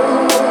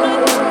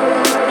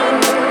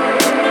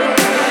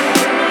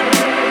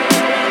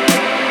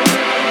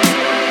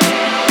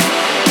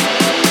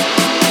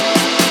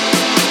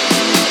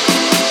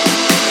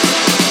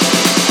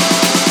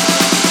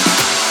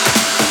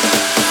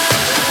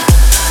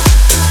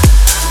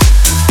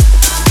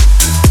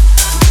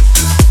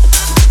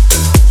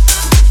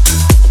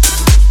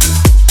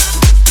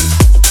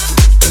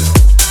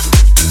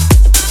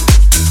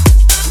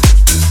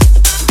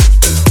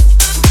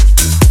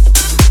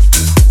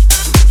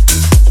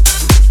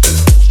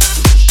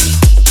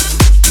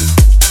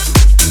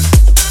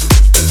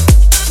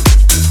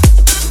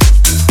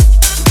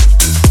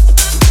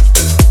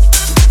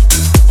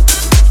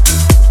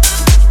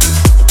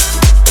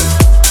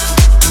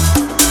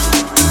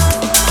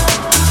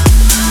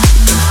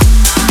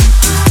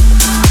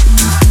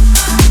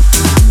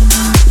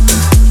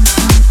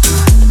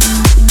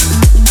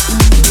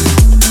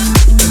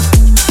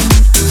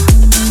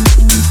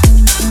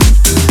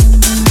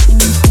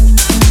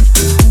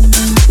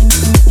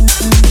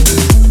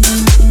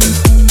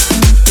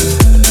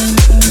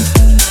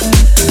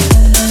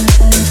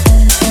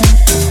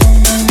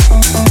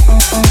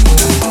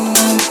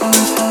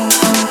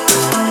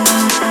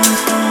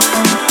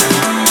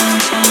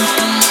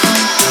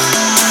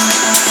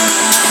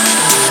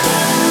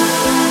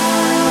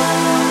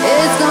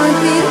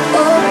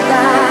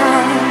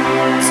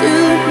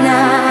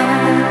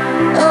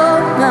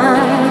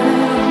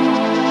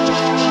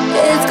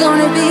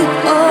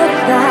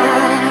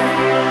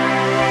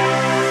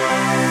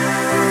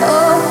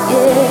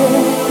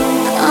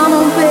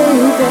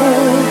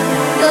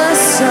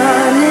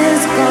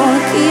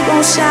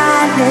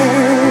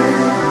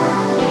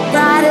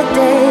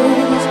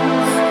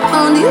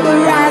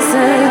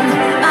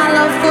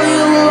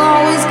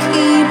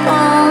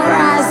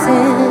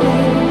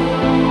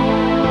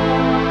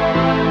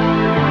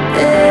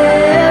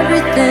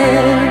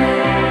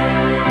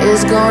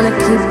 is gonna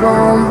keep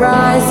on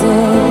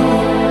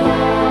rising.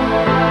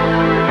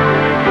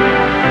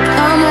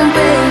 Come on,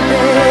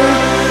 baby,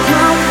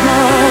 come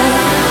on.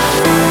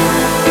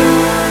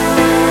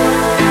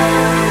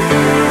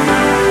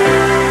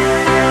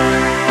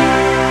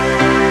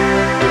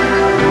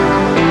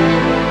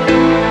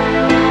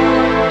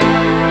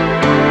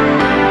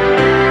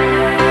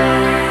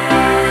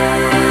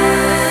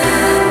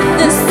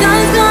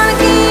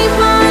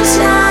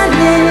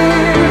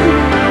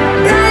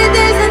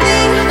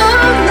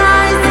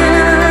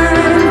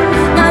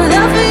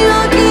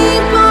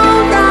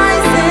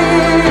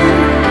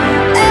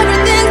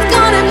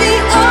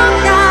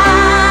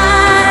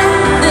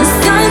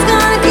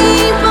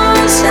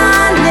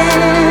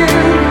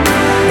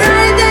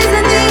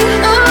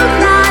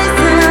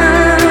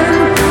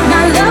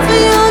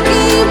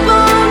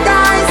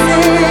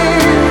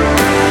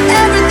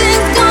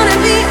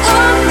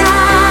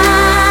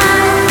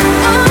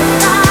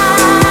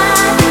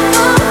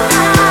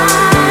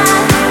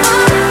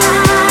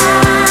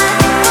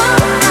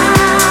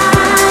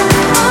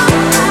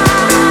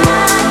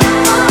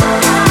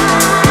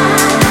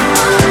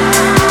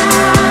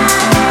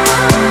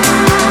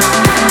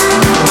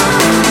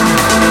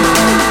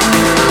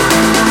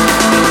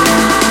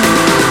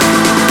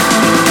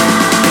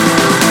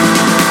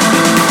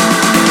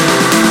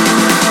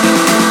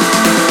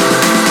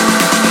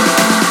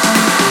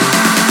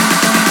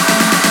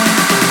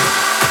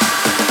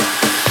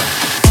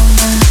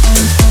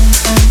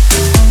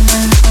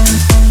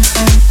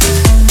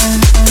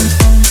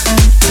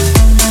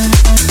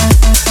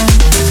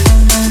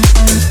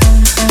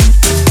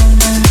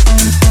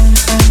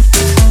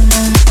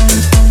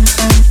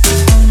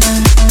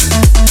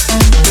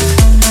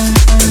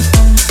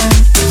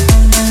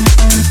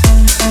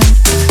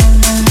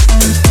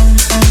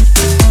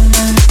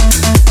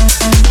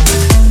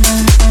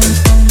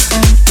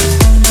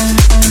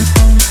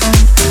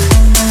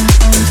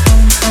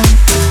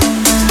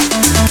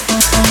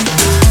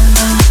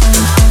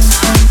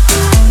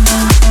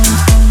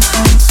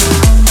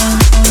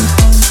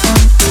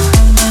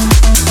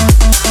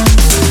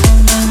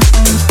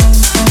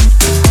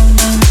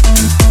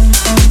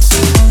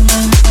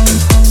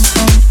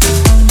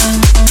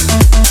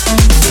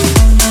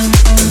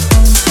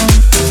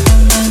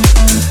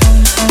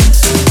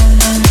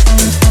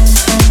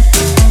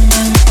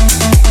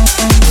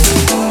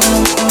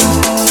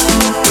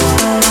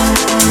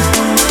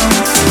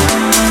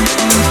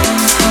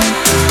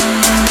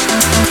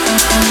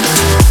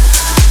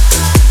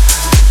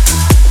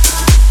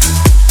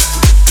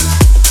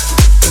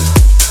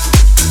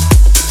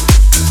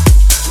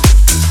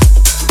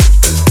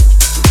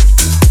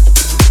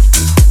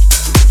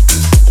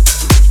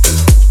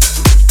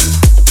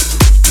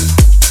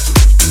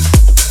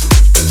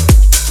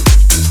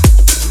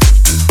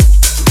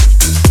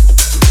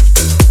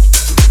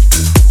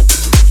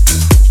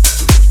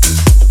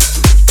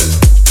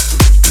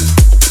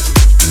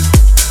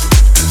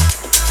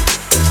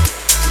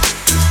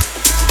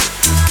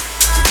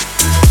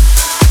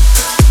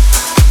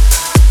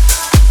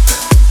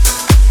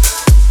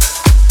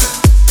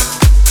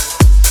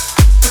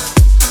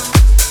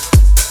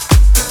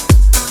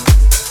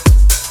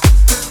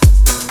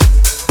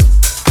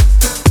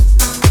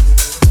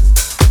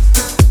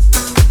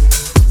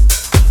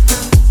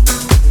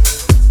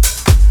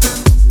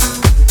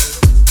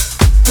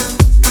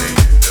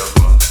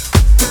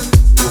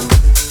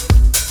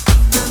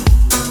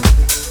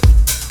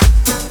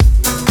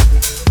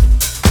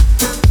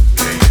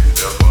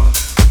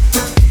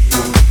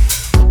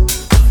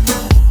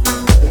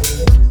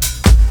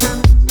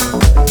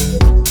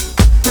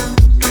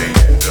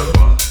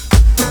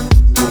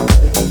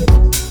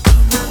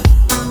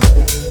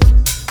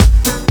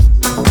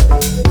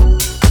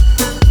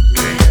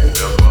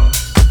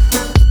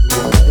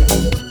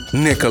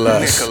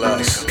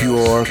 Nikolaz,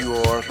 pure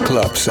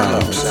club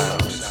sound.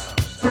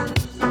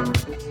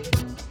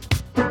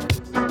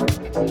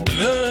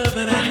 Love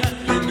and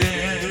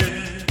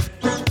happiness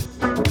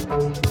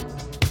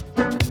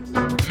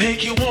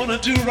make you wanna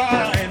do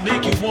right,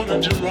 make you wanna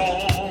do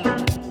wrong,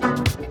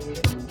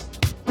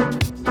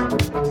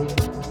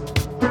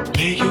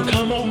 make you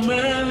come on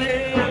early.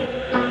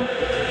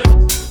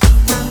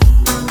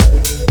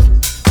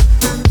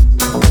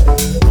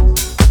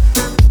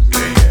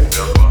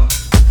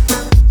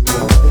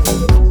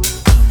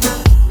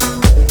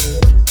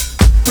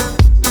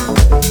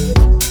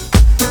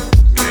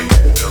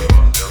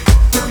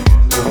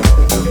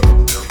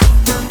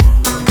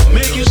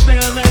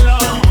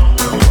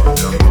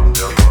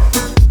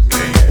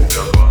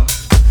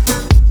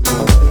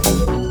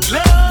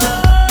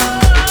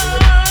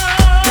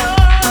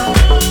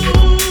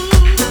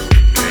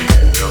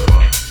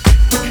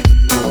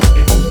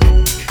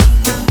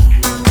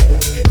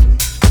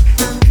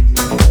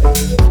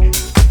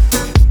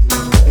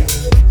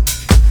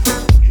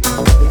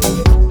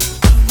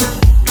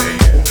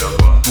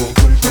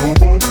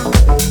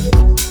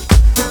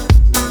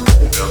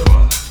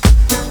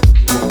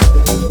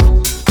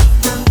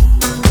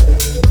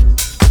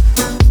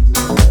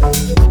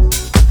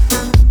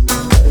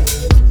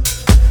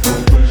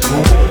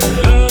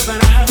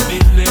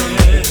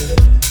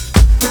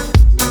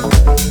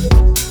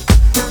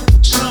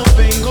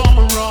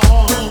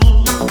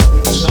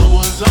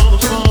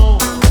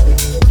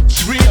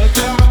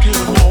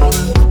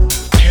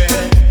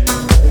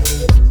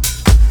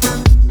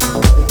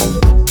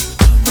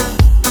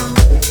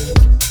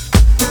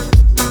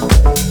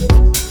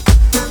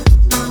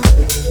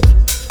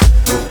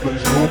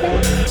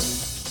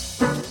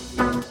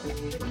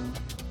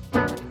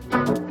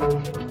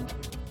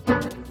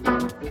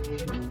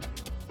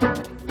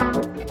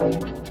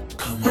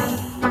 Come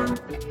on.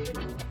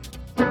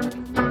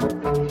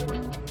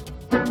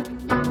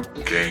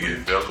 Can't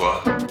get that's why.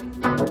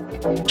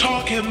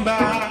 Talking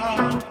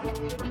about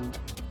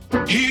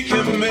he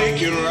can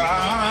make it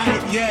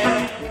right,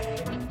 yeah.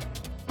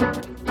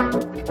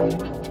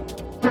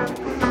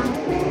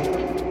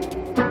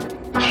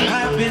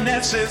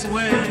 Happiness is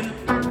when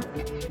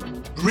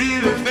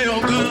really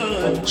feel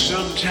good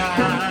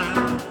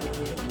sometimes.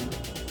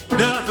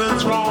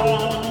 Nothing's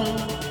wrong.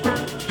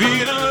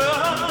 Being in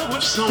love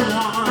with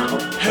someone,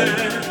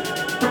 hey.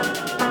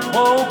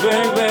 Oh,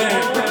 baby.